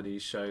first study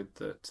showed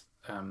that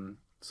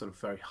sort of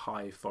very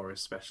high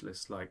forest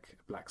specialists like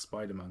black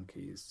spider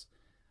monkeys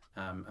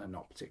are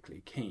not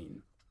particularly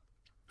keen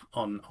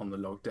on the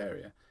logged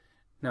area.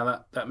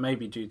 Now that may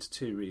be due to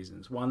two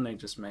reasons. One, they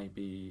just may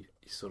be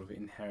sort of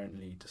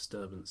inherently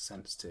disturbance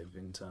sensitive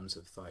in terms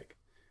of like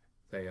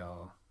they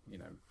are,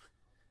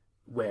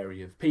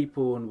 wary of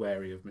people and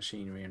wary of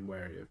machinery and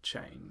wary of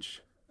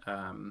change.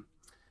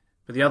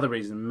 But the other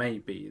reason may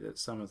be that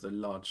some of the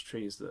large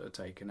trees that are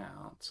taken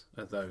out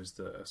are those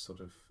that are sort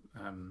of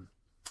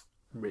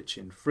rich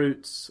in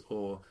fruits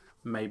or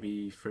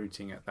maybe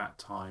fruiting at that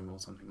time or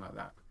something like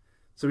that.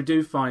 So we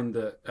do find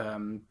that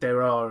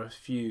there are a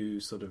few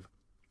sort of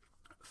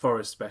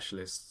forest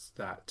specialists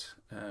that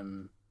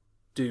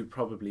do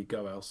probably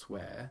go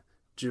elsewhere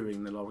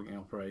during the logging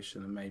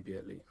operation and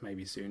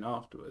maybe soon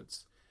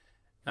afterwards.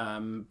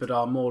 But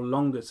our more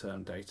longer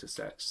term data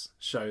sets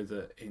show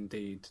that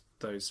indeed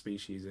those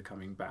species are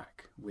coming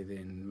back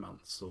within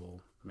months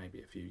or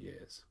maybe a few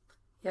years.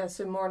 Yeah,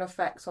 so more an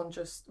effect on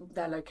just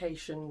their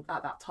location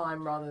at that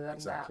time rather than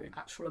Exactly. their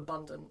actual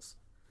abundance.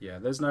 Yeah,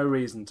 there's no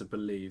reason to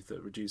believe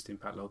that reduced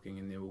impact logging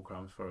in the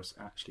Iwokrama forest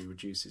actually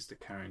reduces the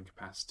carrying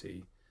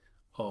capacity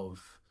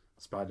of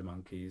spider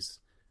monkeys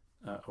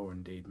or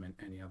indeed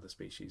any other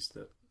species.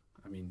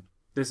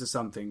 This is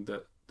something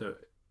that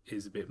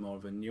is a bit more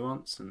of a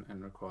nuance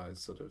and requires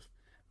sort of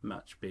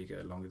much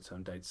bigger, longer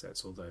term data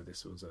sets, although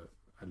this was a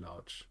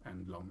large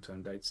and long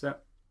term data set.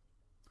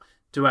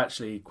 To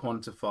actually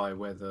quantify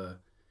whether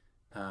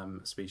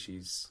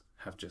species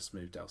have just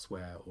moved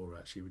elsewhere or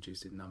actually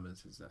reduced in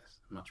numbers is a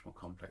much more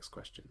complex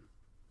question.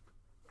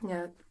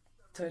 Yeah,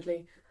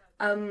 totally.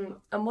 And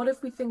what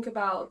if we think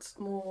about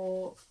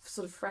more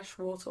sort of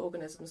freshwater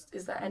organisms?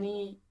 Is there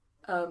any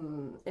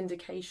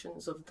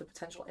indications of the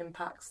potential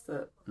impacts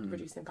that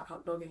reduced impact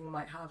logging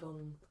might have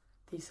on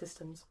these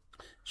systems?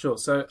 Sure.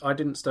 So I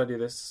didn't study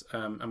this,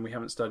 and we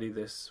haven't studied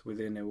this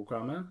within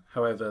Iwokrama.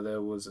 However,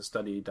 there was a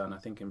study done, I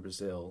think, in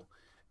Brazil,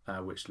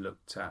 which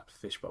looked at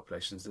fish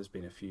populations. There's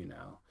been a few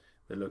now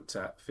that looked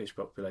at fish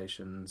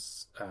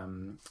populations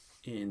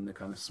in the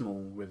kind of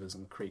small rivers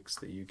and creeks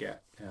that you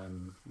get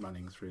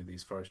running through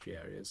these forestry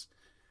areas,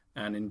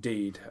 and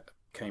indeed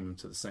came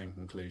to the same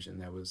conclusion.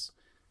 There was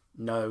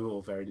no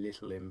or very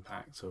little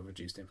impact of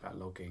reduced impact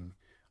logging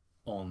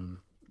on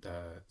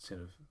the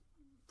sort of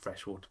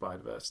freshwater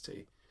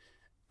biodiversity.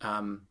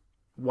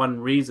 One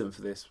reason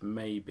for this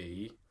may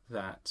be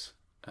that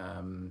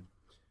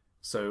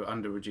so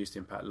under reduced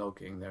impact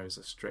logging there is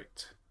a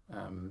strict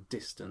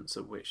distance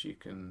at which you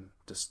can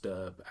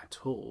disturb at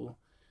all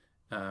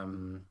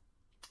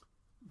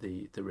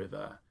the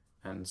river,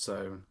 and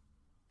so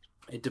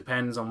it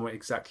depends on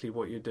exactly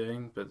what you're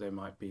doing, but there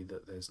might be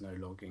that there's no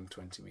logging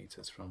 20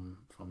 meters from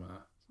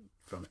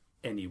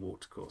any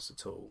watercourse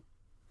at all.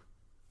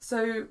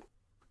 So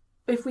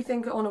if we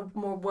think on a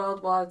more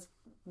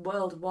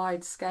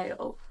worldwide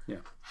scale, yeah,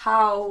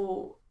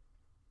 how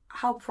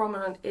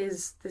prominent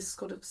is this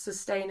sort of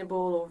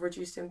sustainable or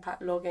reduced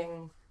impact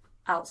logging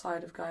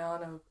outside of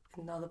Guyana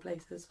in other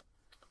places?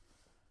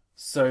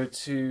 So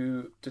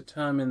to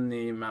determine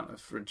the amount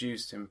of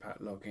reduced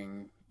impact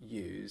logging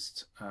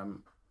used,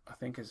 I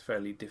think is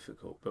fairly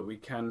difficult, but we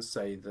can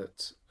say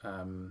that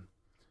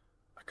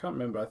I can't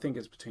remember. I think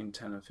it's between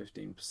 10 and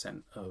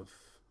 15% of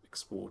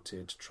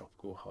exported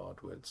tropical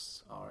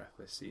hardwoods are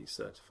FSC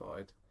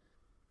certified.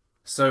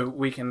 So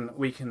we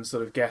can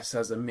sort of guess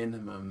as a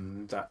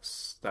minimum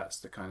that's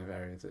the kind of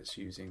area that's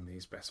using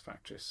these best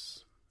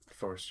practice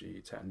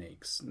forestry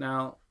techniques.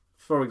 Now,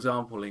 for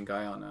example, in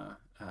Guyana,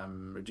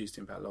 reduced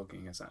impact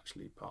logging is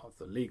actually part of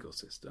the legal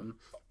system,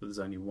 but there's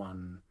only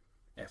one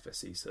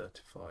FSC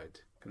certified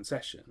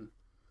concession,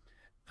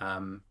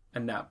 and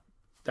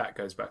that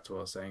goes back to what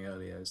I was saying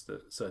earlier, is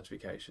that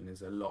certification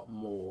is a lot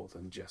more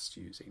than just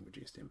using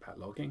reduced impact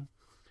logging.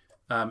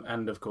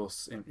 And of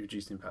course,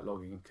 reduced impact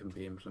logging can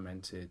be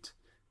implemented.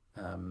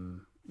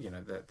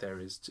 That there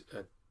is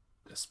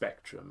a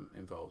spectrum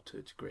involved to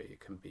a degree. It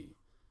can be,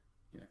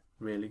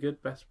 really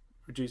good best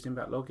reduced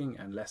impact logging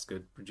and less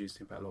good reduced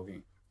impact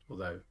logging.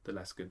 Although the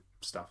less good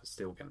stuff is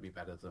still going to be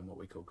better than what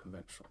we call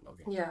conventional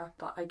logging. Yeah,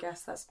 but I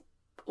guess that's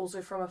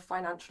also from a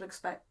financial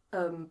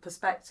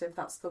perspective.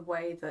 That's the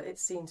way that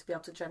it's seen to be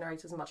able to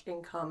generate as much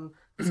income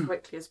as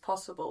quickly as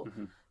possible.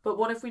 Mm-hmm. But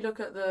what if we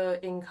look at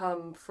the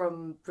income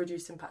from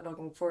reduced impact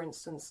logging, for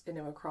instance, in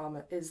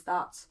Iwokrama? Is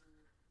that,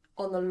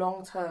 on the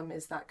long term,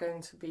 is that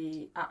going to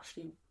be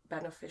actually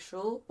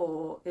beneficial,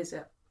 or is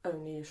it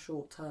only a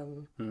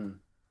short-term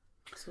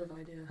sort of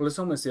idea? Well, it's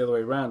almost the other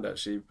way around,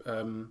 actually,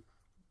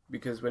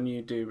 because when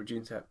you do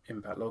reduced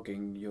impact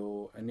logging,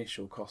 your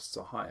initial costs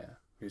are higher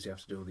because you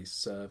have to do all these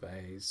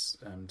surveys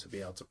to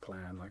be able to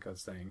plan, like I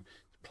was saying,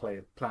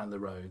 plan the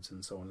roads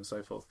and so on and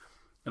so forth.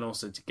 And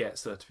also to get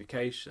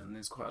certification,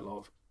 there's quite a lot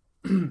of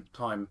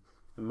time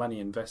and money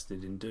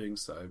invested in doing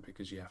so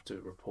because you have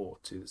to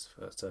report to this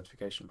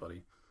certification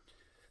body.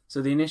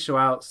 So the initial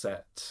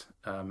outset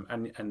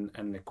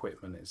and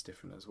equipment is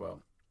different as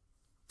well.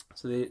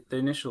 So the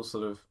initial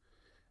sort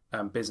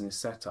of business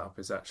setup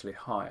is actually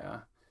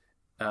higher,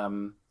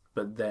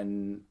 but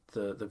then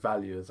the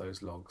value of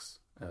those logs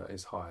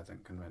is higher than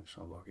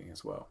conventional logging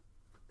as well.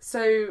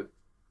 So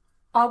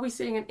are we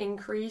seeing an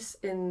increase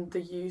in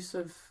the use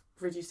of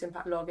reduced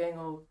impact logging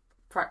or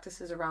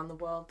practices around the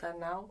world then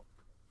now?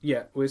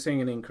 Yeah, we're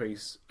seeing an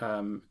increase.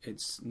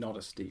 It's not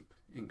a steep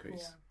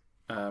increase.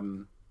 Yeah.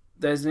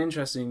 There's an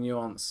interesting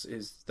nuance,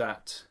 is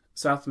that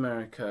South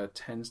America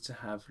tends to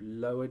have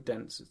lower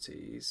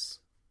densities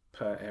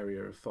per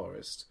area of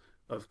forest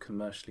of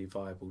commercially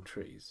viable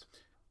trees.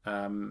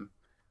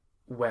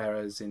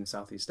 Whereas in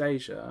Southeast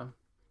Asia,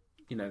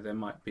 there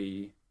might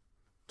be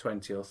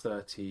 20 or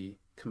 30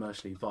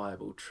 commercially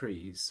viable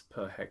trees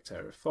per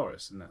hectare of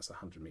forest, and that's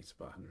 100 metres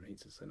by 100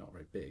 metres, so not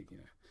very big,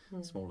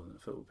 smaller than a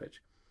football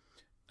pitch.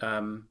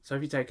 So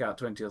if you take out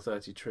 20 or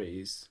 30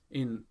 trees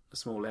in a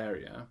small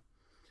area,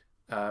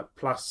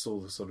 plus all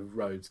the sort of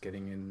roads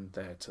getting in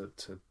there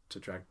to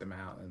drag them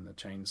out, and the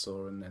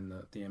chainsaw, and then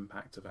the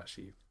impact of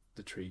actually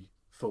the tree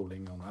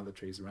falling on other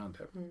trees around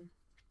it,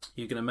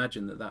 you can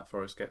imagine that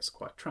forest gets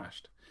quite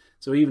trashed.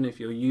 So even if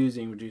you're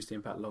using reduced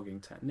impact logging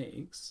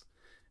techniques,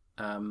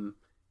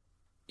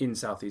 in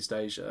Southeast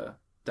Asia,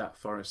 that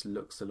forest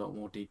looks a lot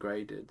more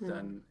degraded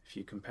than if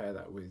you compare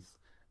that with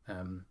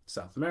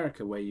South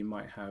America, where you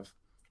might have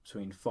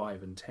between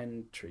 5 and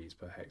 10 trees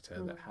per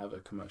hectare that have a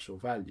commercial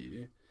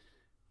value,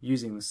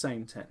 using the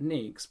same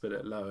techniques but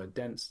at lower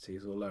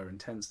densities or lower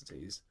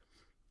intensities.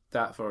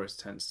 That forest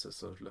tends to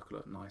sort of look a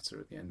lot nicer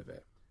at the end of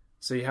it.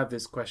 So you have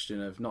this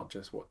question of not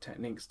just what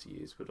techniques to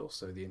use, but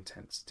also the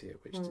intensity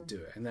at which to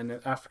do it. And then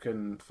the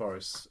African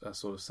forests are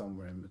sort of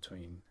somewhere in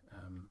between.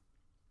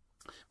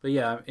 But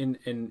yeah, in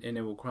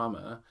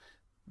Iwokrama,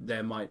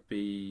 there might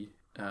be,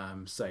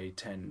 say,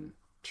 10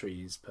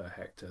 trees per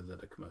hectare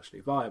that are commercially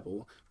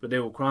viable, but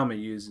Iwokrama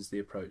uses the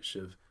approach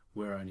of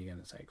we're only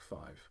going to take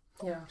 5.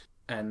 Yeah.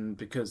 And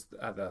because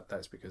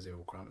that's because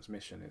Iwokrama's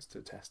mission is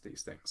to test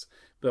these things.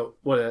 But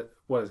what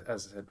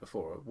as I said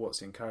before,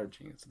 what's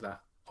encouraging is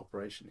that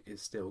operation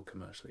is still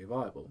commercially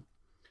viable,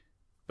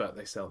 but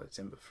they sell their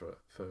timber for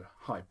a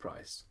high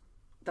price.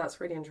 That's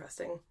really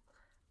interesting.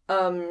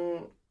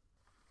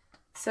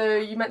 So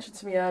you mentioned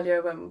to me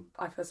earlier when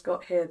I first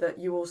got here that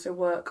you also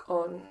work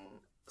on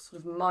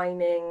sort of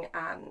mining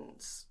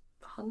and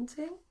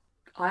hunting.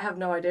 I have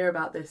no idea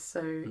about this, so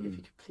if you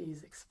could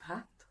please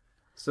expand.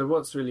 So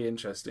what's really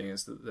interesting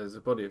is that there's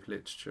a body of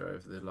literature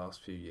over the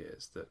last few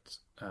years that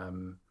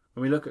when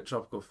we look at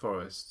tropical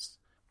forests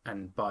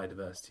and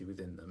biodiversity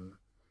within them,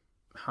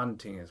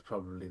 hunting is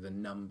probably the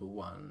number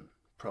one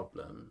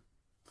problem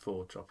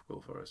for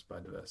tropical forest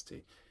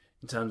biodiversity.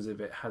 In terms of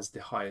it has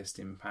the highest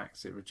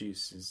impacts, it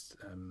reduces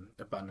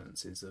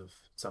abundances of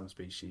some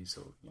species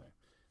or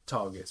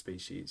target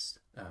species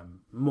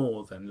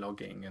more than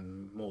logging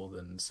and more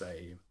than,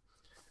 say,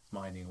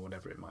 mining or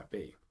whatever it might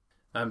be.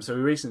 So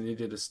we recently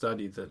did a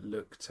study that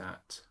looked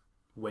at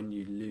when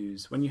you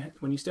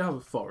still have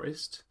a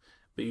forest,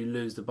 but you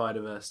lose the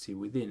biodiversity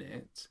within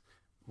it,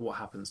 what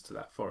happens to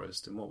that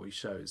forest? And what we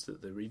show is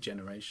that the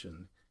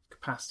regeneration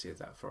capacity of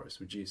that forest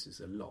reduces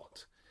a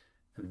lot,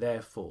 and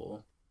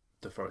therefore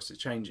the forest is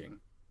changing.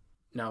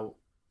 Now,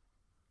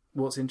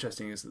 what's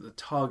interesting is that the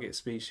target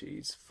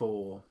species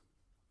for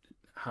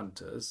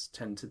hunters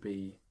tend to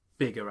be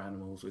bigger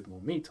animals with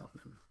more meat on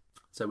them.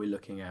 So we're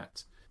looking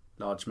at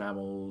large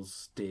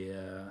mammals,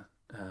 deer,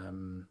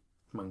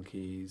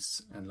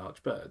 monkeys, and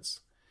large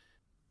birds.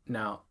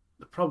 Now,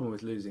 the problem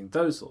with losing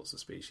those sorts of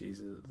species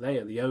is that they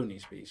are the only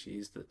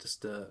species that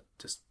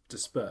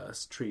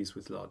disperse trees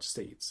with large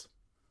seeds,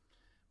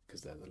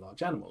 because they're the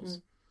large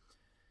animals.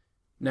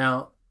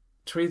 Now,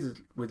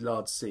 trees with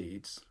large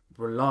seeds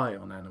rely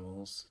on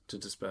animals to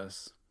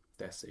disperse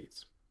their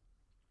seeds.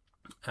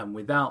 And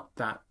without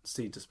that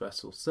seed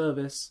dispersal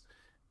service,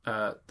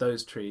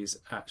 those trees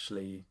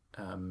actually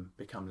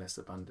become less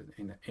abundant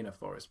in a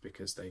forest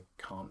because they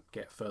can't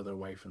get further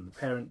away from the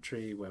parent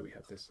tree, where we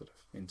have this sort of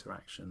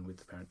interaction with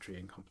the parent tree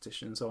and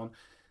competition and so on.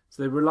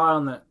 So they rely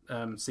on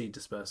that seed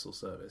dispersal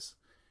service.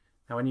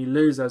 Now, when you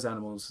lose those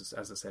animals,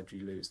 as I said,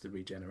 you lose the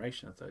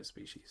regeneration of those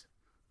species.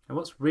 And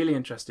what's really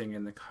interesting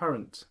in the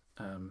current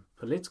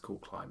political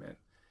climate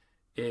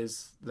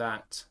is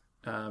that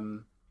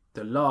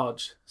the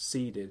large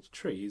seeded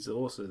trees are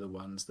also the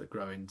ones that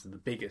grow into the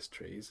biggest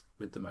trees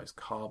with the most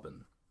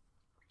carbon.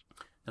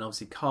 And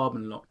obviously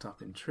carbon locked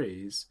up in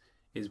trees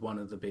is one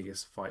of the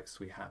biggest fights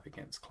we have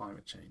against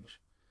climate change.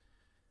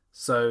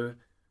 So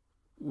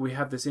we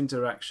have this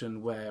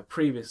interaction where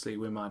previously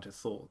we might have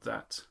thought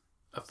that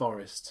a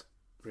forest,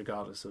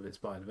 regardless of its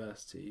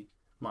biodiversity,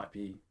 might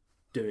be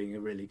doing a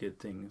really good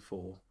thing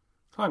for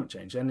climate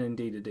change, and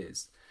indeed it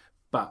is.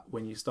 But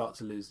when you start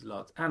to lose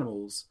large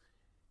animals,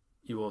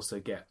 you also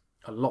get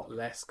a lot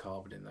less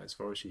carbon in those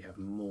forests. You have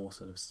more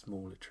sort of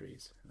smaller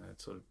trees,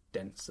 sort of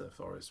denser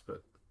forests,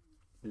 but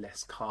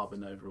less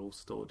carbon overall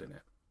stored in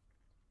it.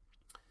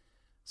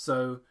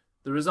 So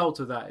the result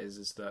of that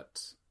is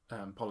that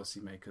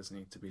policymakers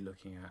need to be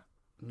looking at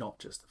not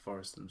just the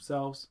forests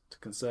themselves to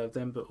conserve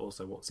them, but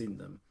also what's in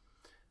them.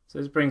 So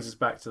this brings us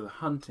back to the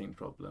hunting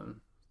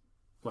problem.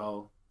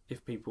 Well,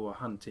 if people are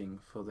hunting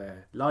for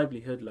their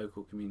livelihood,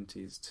 local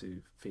communities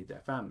to feed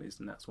their families,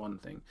 then that's one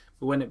thing.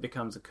 But when it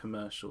becomes a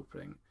commercial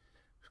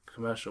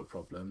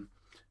problem,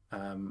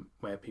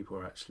 where people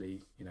are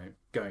actually,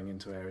 going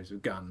into areas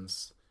with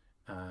guns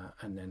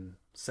and then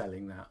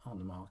selling that on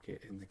the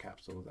market in the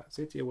capital of that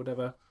city or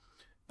whatever,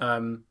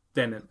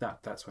 then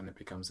that's when it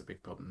becomes a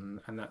big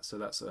problem, and that's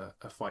a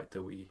fight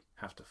that we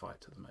have to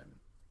fight at the moment.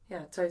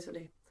 Yeah,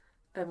 totally.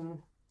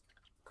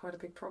 Quite a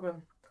big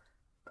problem.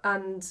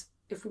 And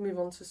if we move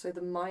on to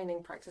the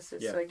mining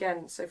practices,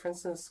 so for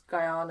instance,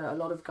 Guyana, a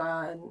lot of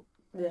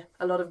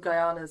a lot of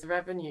Guyana's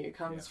revenue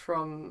comes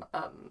from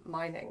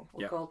mining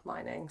or gold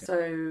mining. Yeah.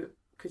 So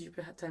could you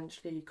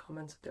potentially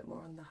comment a bit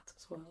more on that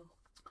as well?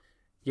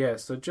 Yeah,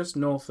 so just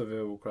north of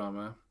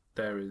Iwokrama,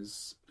 there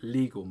is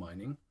legal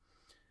mining.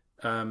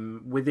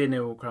 Within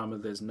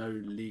Iwokrama, there's no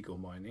legal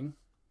mining.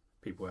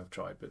 People have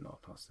tried, but not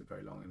lasted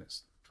very long, and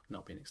it's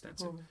not been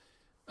extensive.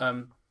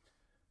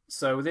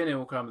 So within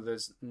Iwokrama,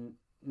 there's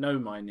no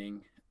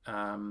mining,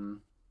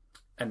 and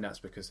that's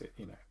because it,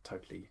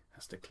 totally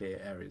has to clear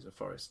areas of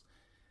forest.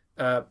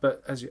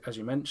 But as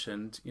you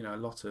mentioned, a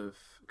lot of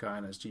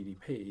Guyana's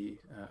GDP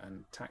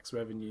and tax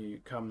revenue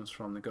comes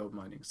from the gold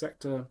mining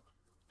sector,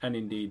 and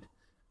indeed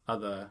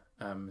other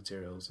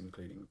materials,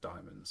 including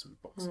diamonds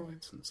and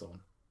bauxite and so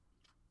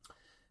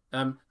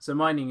on. So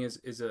mining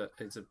is a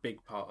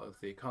big part of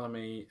the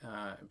economy,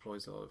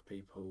 employs a lot of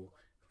people,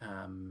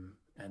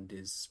 and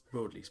is,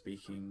 broadly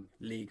speaking,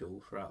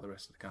 legal throughout the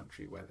rest of the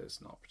country where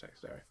there's not a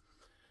protected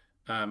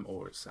area,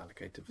 or it's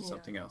allocated for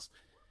something else.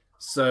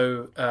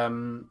 So,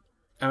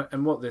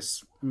 and what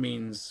this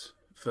means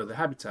for the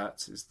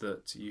habitats is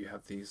that you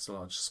have these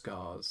large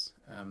scars,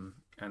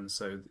 and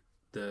so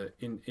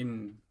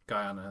in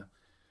Guyana,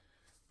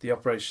 the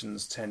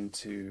operations tend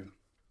to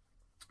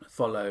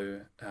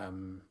follow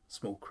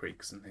small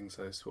creeks and things.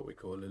 So it's what we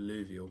call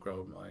alluvial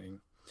gold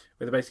mining,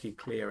 where they basically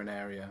clear an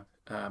area,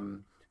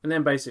 and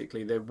then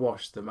basically they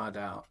wash the mud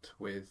out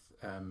with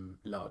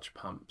large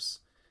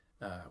pumps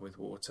with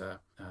water,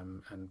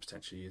 and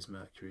potentially use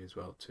mercury as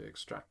well to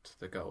extract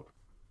the gold.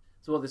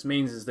 So what this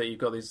means is that you've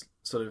got these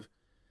sort of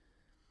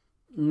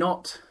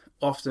not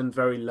often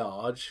very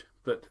large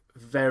but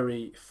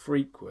very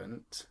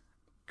frequent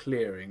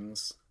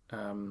clearings,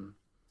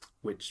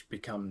 which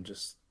become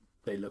just,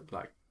 they look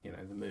like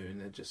the moon.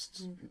 They're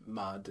just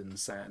mud and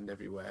sand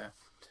everywhere,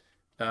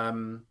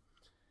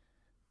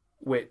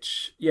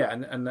 which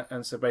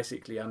and so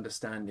basically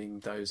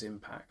understanding those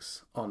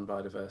impacts on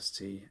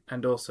biodiversity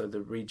and also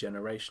the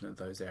regeneration of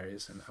those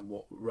areas, and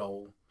what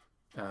role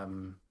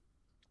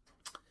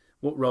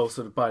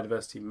sort of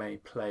biodiversity may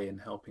play in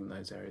helping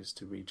those areas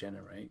to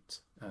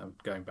regenerate,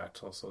 going back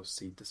to our sort of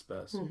seed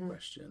dispersal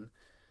question.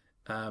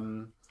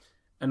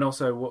 And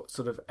also what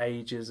sort of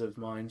ages of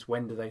mines,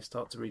 when do they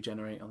start to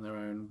regenerate on their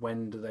own?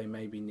 When do they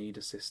maybe need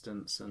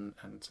assistance and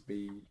to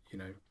be,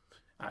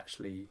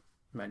 actually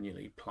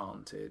manually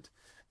planted,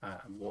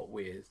 and what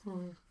with?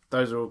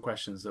 Those are all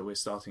questions that we're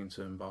starting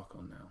to embark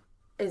on now.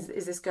 Is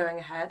this going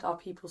ahead? Are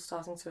people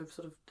starting to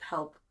sort of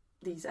help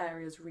these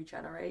areas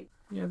regenerate?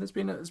 Yeah, there's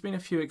been a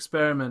few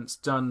experiments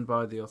done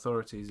by the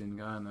authorities in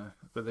Guyana,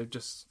 but they've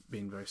just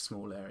been very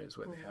small areas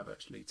where they have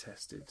actually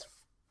tested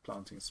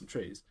planting some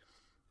trees.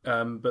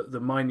 But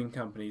the mining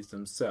companies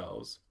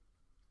themselves,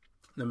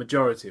 the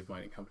majority of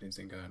mining companies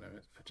in Guyana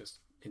are just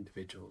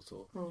individuals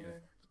or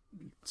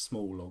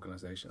small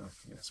organisations,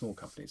 small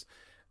companies.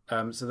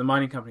 So the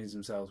mining companies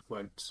themselves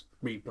won't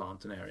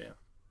replant an area.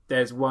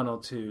 There's one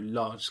or two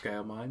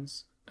large-scale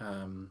mines,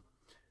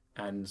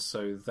 and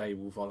so they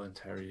will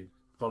voluntarily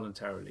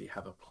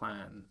have a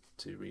plan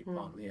to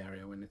replant the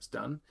area when it's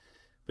done.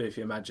 But if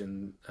you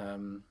imagine,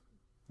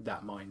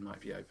 that mine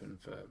might be open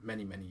for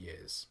many, many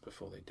years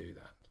before they do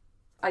that.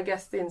 I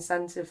guess the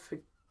incentive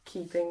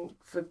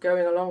for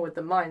going along with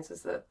the mines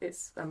is that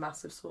it's a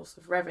massive source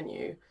of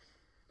revenue.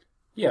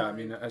 Yeah, I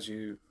mean, as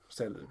you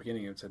said at the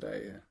beginning of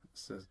today,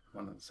 it's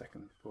one of the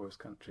second poorest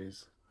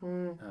countries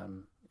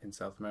in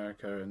South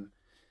America,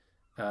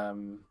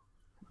 and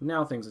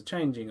now things are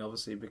changing,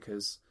 obviously,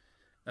 because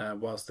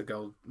whilst the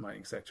gold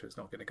mining sector is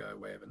not going to go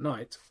away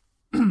overnight,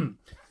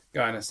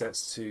 Guyana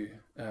sets to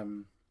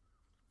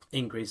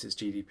increase its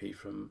GDP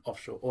from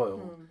offshore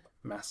oil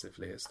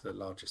massively. It's the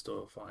largest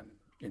oil find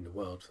in the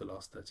world for the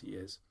last 30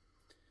 years.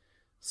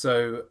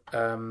 So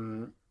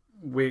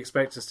we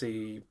expect to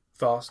see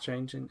vast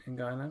change in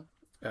Guyana,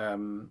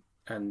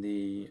 and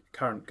the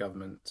current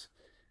government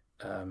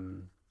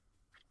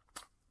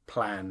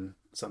plan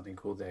something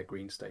called their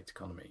Green State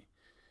Economy,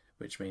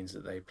 which means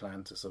that they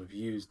plan to sort of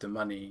use the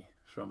money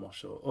from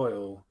offshore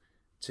oil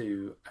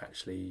to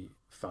actually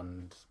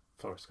fund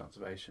forest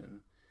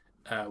conservation,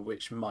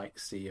 which might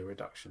see a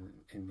reduction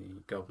in the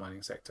gold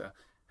mining sector.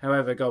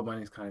 However, gold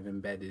mining is kind of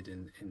embedded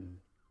in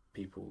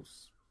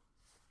people's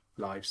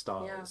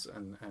lifestyles,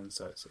 and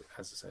so it's,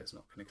 as I say, it's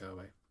not going to go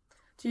away.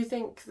 Do you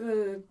think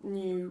the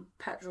new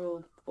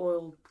petrol,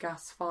 oil,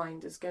 gas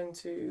find is going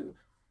to...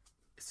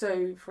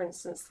 So, for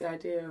instance, the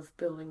idea of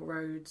building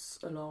roads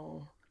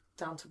along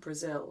down to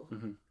Brazil,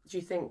 do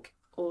you think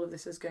all of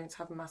this is going to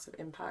have massive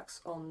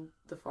impacts on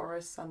the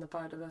forests and the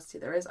biodiversity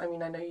there is? I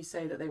mean, I know you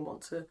say that they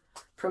want to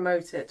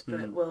promote it,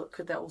 but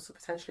could there also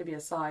potentially be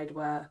a side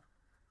where...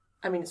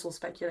 I mean, it's all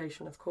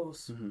speculation, of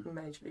course,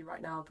 majorly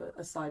right now, but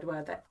a side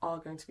where there are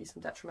going to be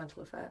some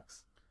detrimental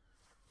effects?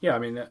 Yeah, I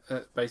mean,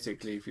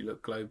 basically, if you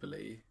look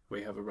globally,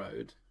 we have a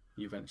road,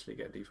 you eventually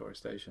get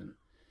deforestation.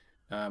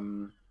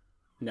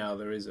 Now,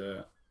 there is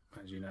a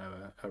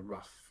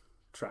rough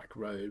track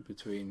road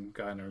between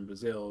Guyana and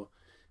Brazil,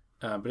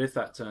 but if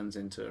that turns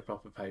into a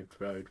proper paved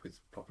road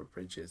with proper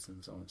bridges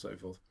and so on and so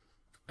forth,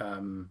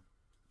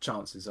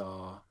 chances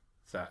are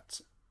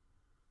that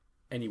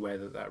anywhere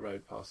that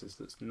road passes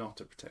that's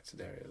not a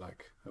protected area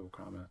like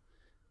Iwokrama,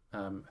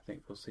 I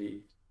think we'll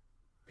see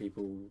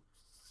people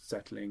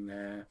settling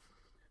there,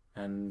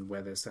 and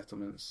where there's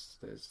settlements,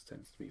 there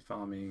tends to be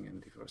farming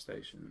and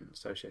deforestation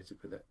associated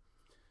with it.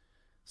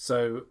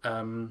 So,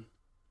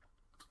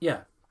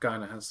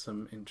 Guyana has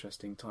some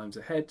interesting times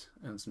ahead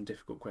and some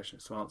difficult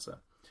questions to answer.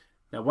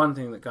 Now, one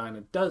thing that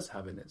Guyana does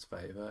have in its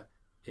favour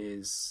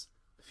is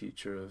the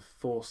future of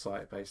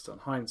foresight based on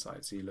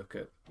hindsight. So you look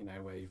at,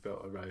 where you've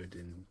built a road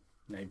in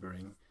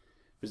neighbouring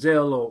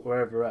Brazil or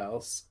wherever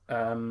else.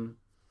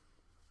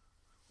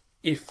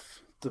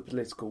 If the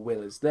political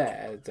will is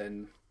there,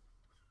 then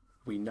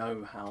we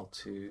know how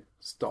to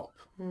stop.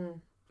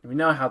 We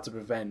know how to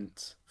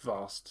prevent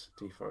vast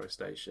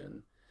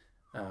deforestation,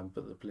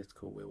 but the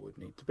political will would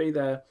need to be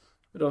there.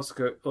 But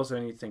also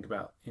need to think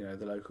about,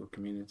 the local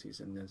communities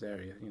in this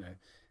area.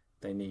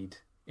 They need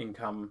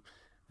income,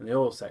 and the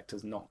oil sector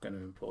is not going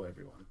to employ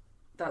everyone.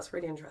 That's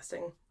really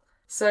interesting.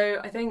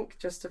 So I think,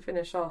 just to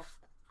finish off,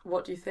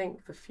 what do you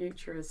think the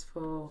future is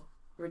for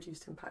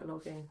reduced impact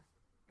logging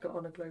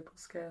on a global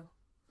scale?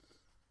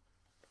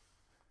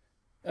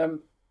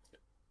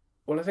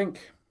 Well, I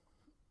think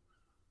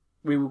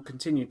we will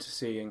continue to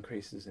see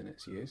increases in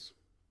its use,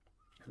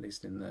 at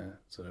least in the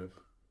sort of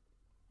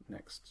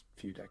next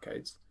few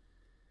decades.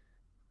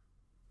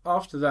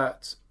 After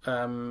that,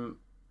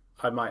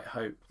 I might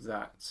hope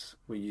that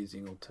we're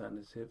using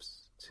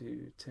alternatives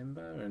to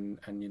timber and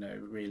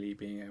really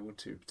being able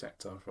to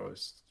protect our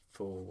forests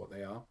for what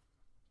they are.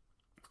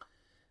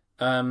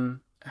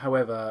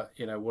 However,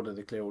 what are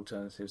the clear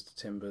alternatives to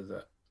timber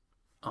that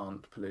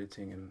aren't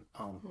polluting and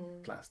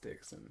aren't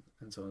plastics and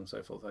so on and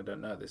so forth? I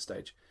don't know at this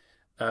stage.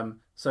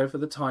 So for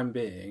the time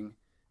being,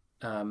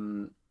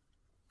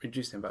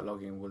 reduced impact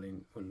logging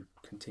will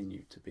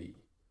continue to be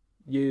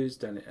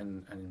used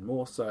and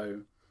more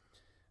so.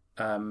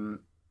 And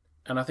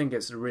I think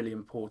it's a really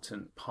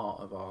important part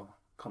of our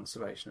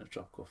conservation of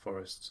tropical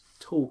forests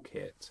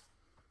toolkit,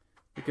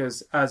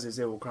 because as is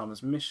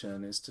Iwokrama's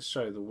mission, is to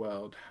show the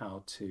world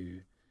how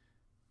to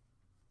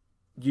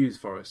use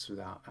forests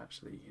without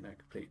actually,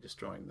 completely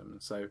destroying them.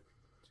 And so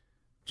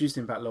reduced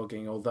impact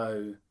logging,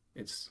 although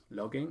it's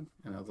logging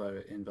and although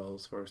it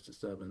involves forest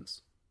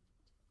disturbance,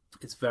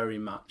 it's very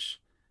much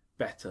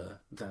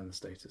better than the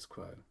status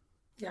quo.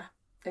 Yeah,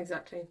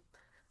 exactly.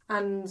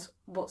 And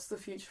what's the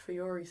future for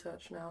your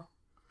research now?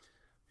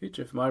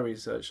 Future for my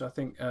research, I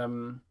think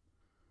I've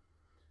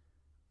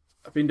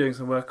been doing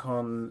some work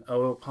on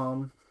oil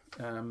palm,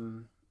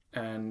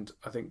 and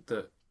I think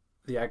that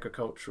the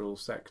agricultural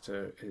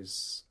sector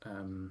is,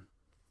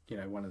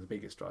 one of the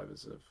biggest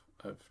drivers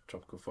of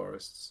tropical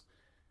forests.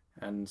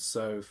 And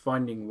so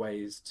finding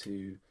ways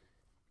to,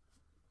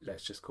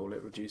 let's just call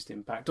it reduced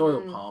impact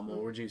oil palm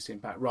or reduced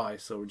impact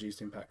rice or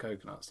reduced impact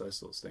coconuts, those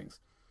sorts of things.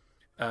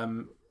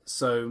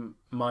 So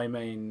my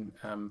main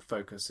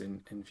focus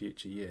in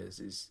future years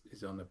is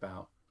going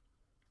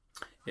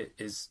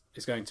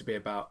to be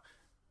about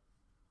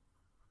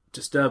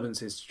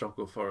disturbances to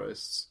tropical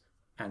forests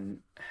and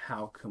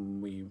how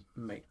can we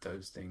make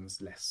those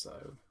things less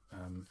so.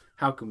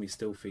 How can we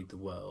still feed the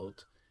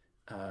world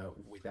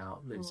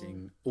without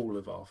losing all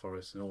of our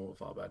forests and all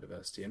of our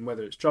biodiversity? And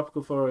whether it's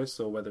tropical forests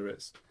or whether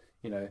it's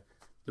the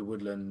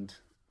woodland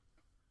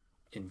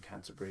in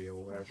Canterbury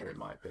or wherever it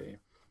might be.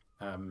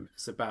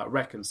 It's about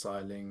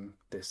reconciling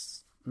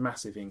this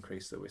massive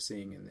increase that we're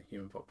seeing in the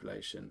human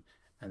population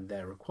and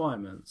their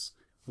requirements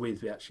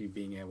with actually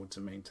being able to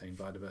maintain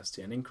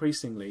biodiversity. And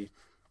increasingly,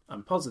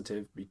 I'm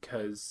positive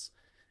because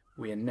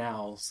we are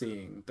now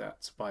seeing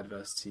that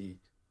biodiversity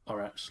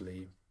are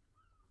actually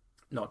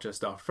not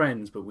just our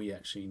friends, but we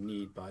actually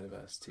need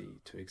biodiversity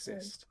to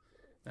exist.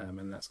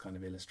 And that's kind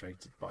of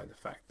illustrated by the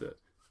fact that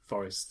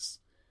forests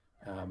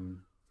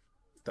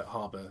that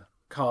harbour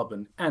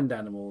carbon and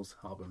animals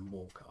harbour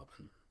more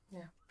carbon.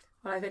 Yeah,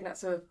 well, I think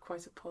that's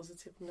quite a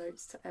positive note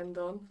to end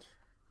on.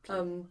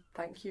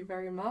 Thank you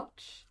very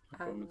much. No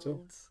problem at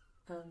all.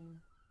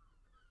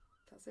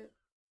 That's it.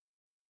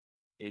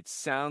 It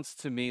sounds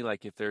to me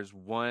like if there's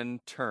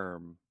one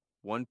term,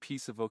 one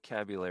piece of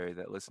vocabulary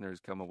that listeners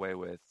come away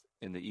with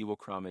in the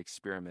Iwokrama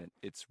experiment,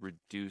 it's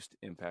reduced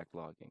impact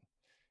logging.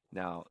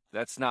 Now,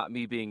 that's not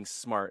me being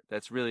smart.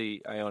 That's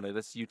really, Iona,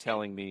 that's you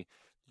telling me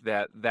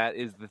that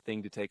is the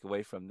thing to take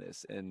away from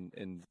this.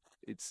 And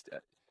it's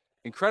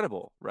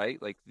incredible,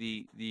 right? Like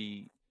the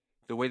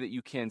way that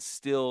you can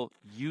still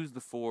use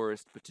the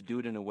forest, but to do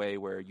it in a way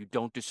where you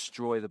don't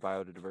destroy the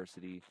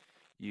biodiversity.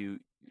 You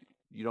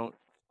don't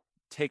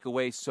take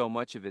away so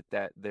much of it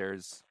that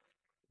there's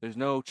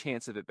no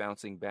chance of it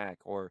bouncing back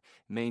or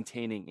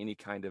maintaining any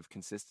kind of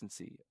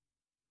consistency.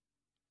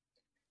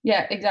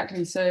 Yeah,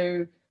 exactly.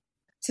 So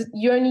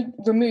you only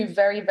remove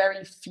very,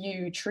 very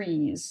few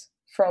trees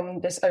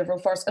from this overall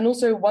forest. And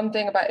also one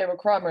thing about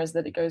Iwokrama is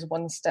that it goes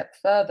one step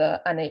further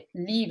and it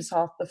leaves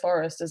half the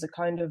forest as a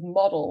kind of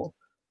model,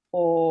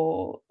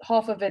 or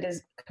half of it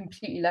is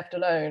completely left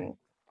alone,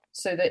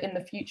 so that in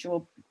the future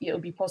it'll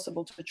be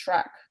possible to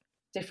track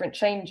different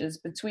changes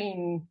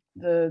between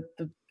the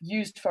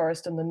used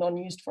forest and the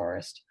non-used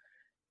forest.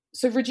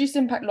 So reduced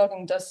impact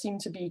logging does seem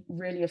to be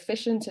really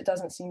efficient. It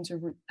doesn't seem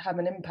to have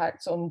an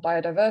impact on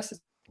biodiversity,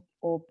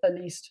 or at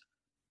least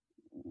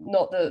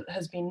not that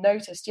has been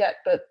noticed yet.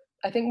 But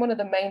I think one of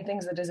the main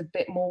things that is a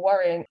bit more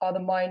worrying are the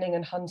mining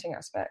and hunting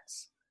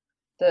aspects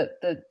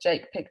that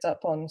Jake picked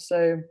up on.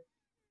 So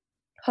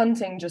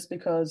hunting, just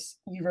because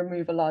you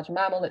remove a large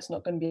mammal, it's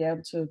not going to be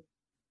able to,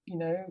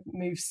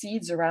 move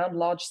seeds around,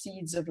 large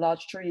seeds of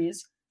large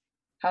trees.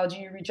 How do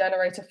you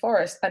regenerate a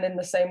forest? And in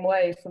the same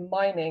way for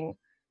mining,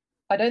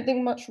 I don't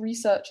think much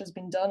research has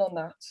been done on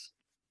that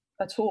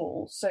at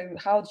all. So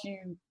how do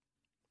you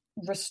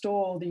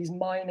restore these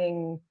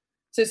mining,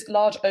 so it's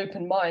large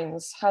open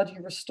mines, how do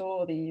you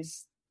restore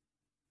these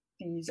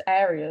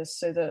areas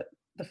so that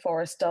the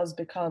forest does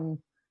become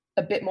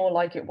a bit more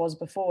like it was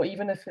before,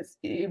 even if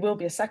it will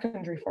be a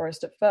secondary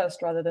forest at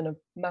first rather than a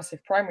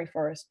massive primary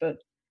forest? But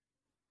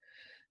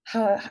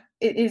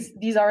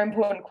these are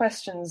important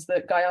questions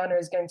that Guyana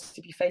is going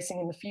to be facing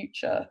in the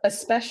future,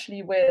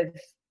 especially with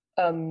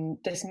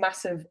this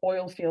massive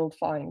oil field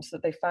find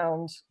that they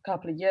found a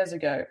couple of years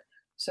ago.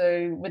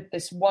 So with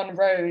this one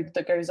road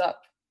that goes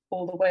up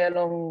all the way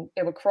along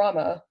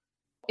Iwokrama,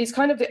 it's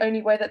kind of the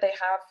only way that they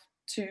have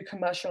to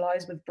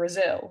commercialize with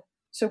Brazil.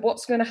 So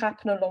what's going to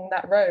happen along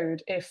that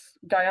road if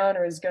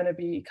Guyana is going to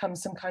become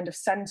some kind of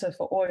center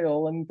for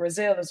oil, and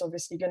Brazil is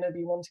obviously going to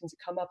be wanting to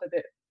come up a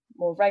bit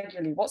more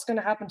regularly? What's going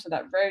to happen to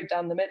that road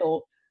down the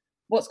middle?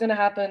 What's going to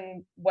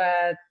happen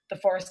where the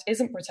forest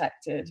isn't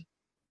protected?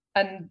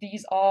 And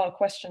these are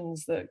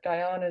questions that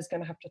Guyana is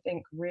going to have to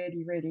think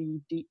really,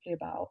 really deeply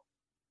about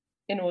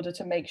in order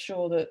to make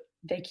sure that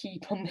they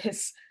keep on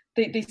this.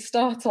 They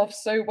start off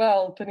so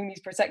well putting these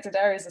protected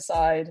areas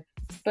aside,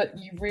 but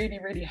you really,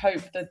 really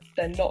hope that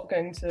they're not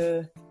going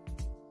to,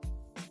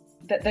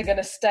 that they're going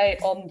to stay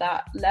on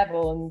that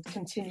level and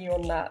continue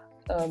on that,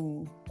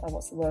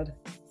 what's the word?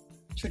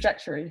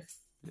 Trajectory.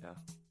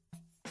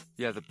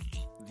 Yeah.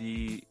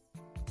 The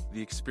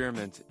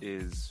experiment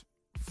is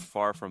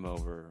far from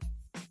over,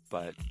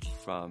 but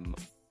from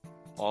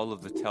all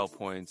of the tell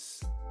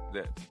points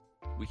that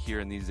we hear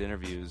in these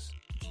interviews,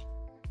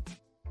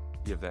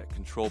 you have that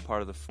control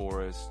part of the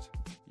forest.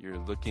 You're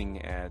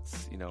looking at,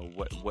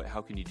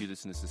 how can you do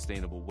this in a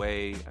sustainable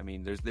way? I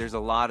mean, there's a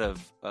lot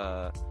of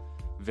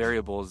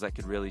variables that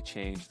could really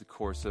change the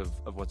course of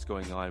what's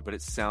going on, but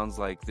it sounds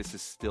like this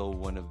is still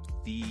one of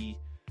the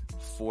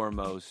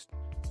foremost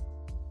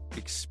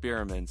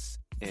experiments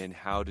in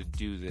how to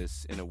do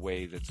this in a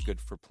way that's good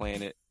for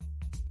planet,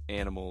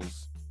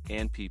 animals,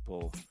 and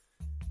people.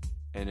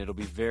 And it'll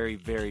be very,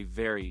 very,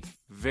 very,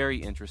 very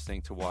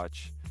interesting to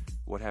watch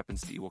what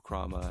happens to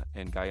Iwokrama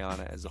and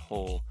Guyana as a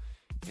whole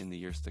in the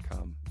years to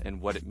come,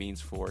 and what it means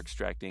for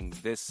extracting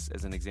this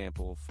as an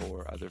example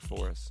for other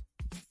forests.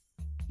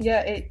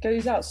 Yeah, it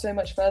goes out so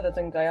much further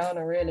than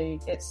Guyana, really.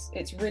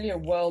 It's really a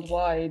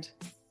worldwide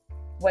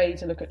way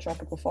to look at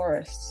tropical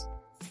forests.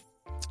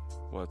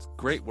 Well, it's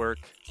great work.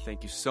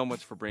 Thank you so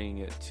much for bringing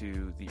it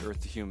to the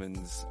Earth to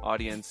Humans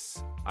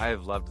audience. I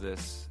have loved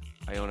this.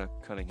 Iona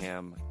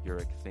Cunningham,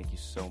 Uric, thank you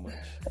so much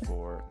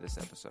for this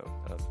episode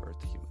of Earth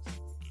to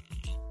Humans.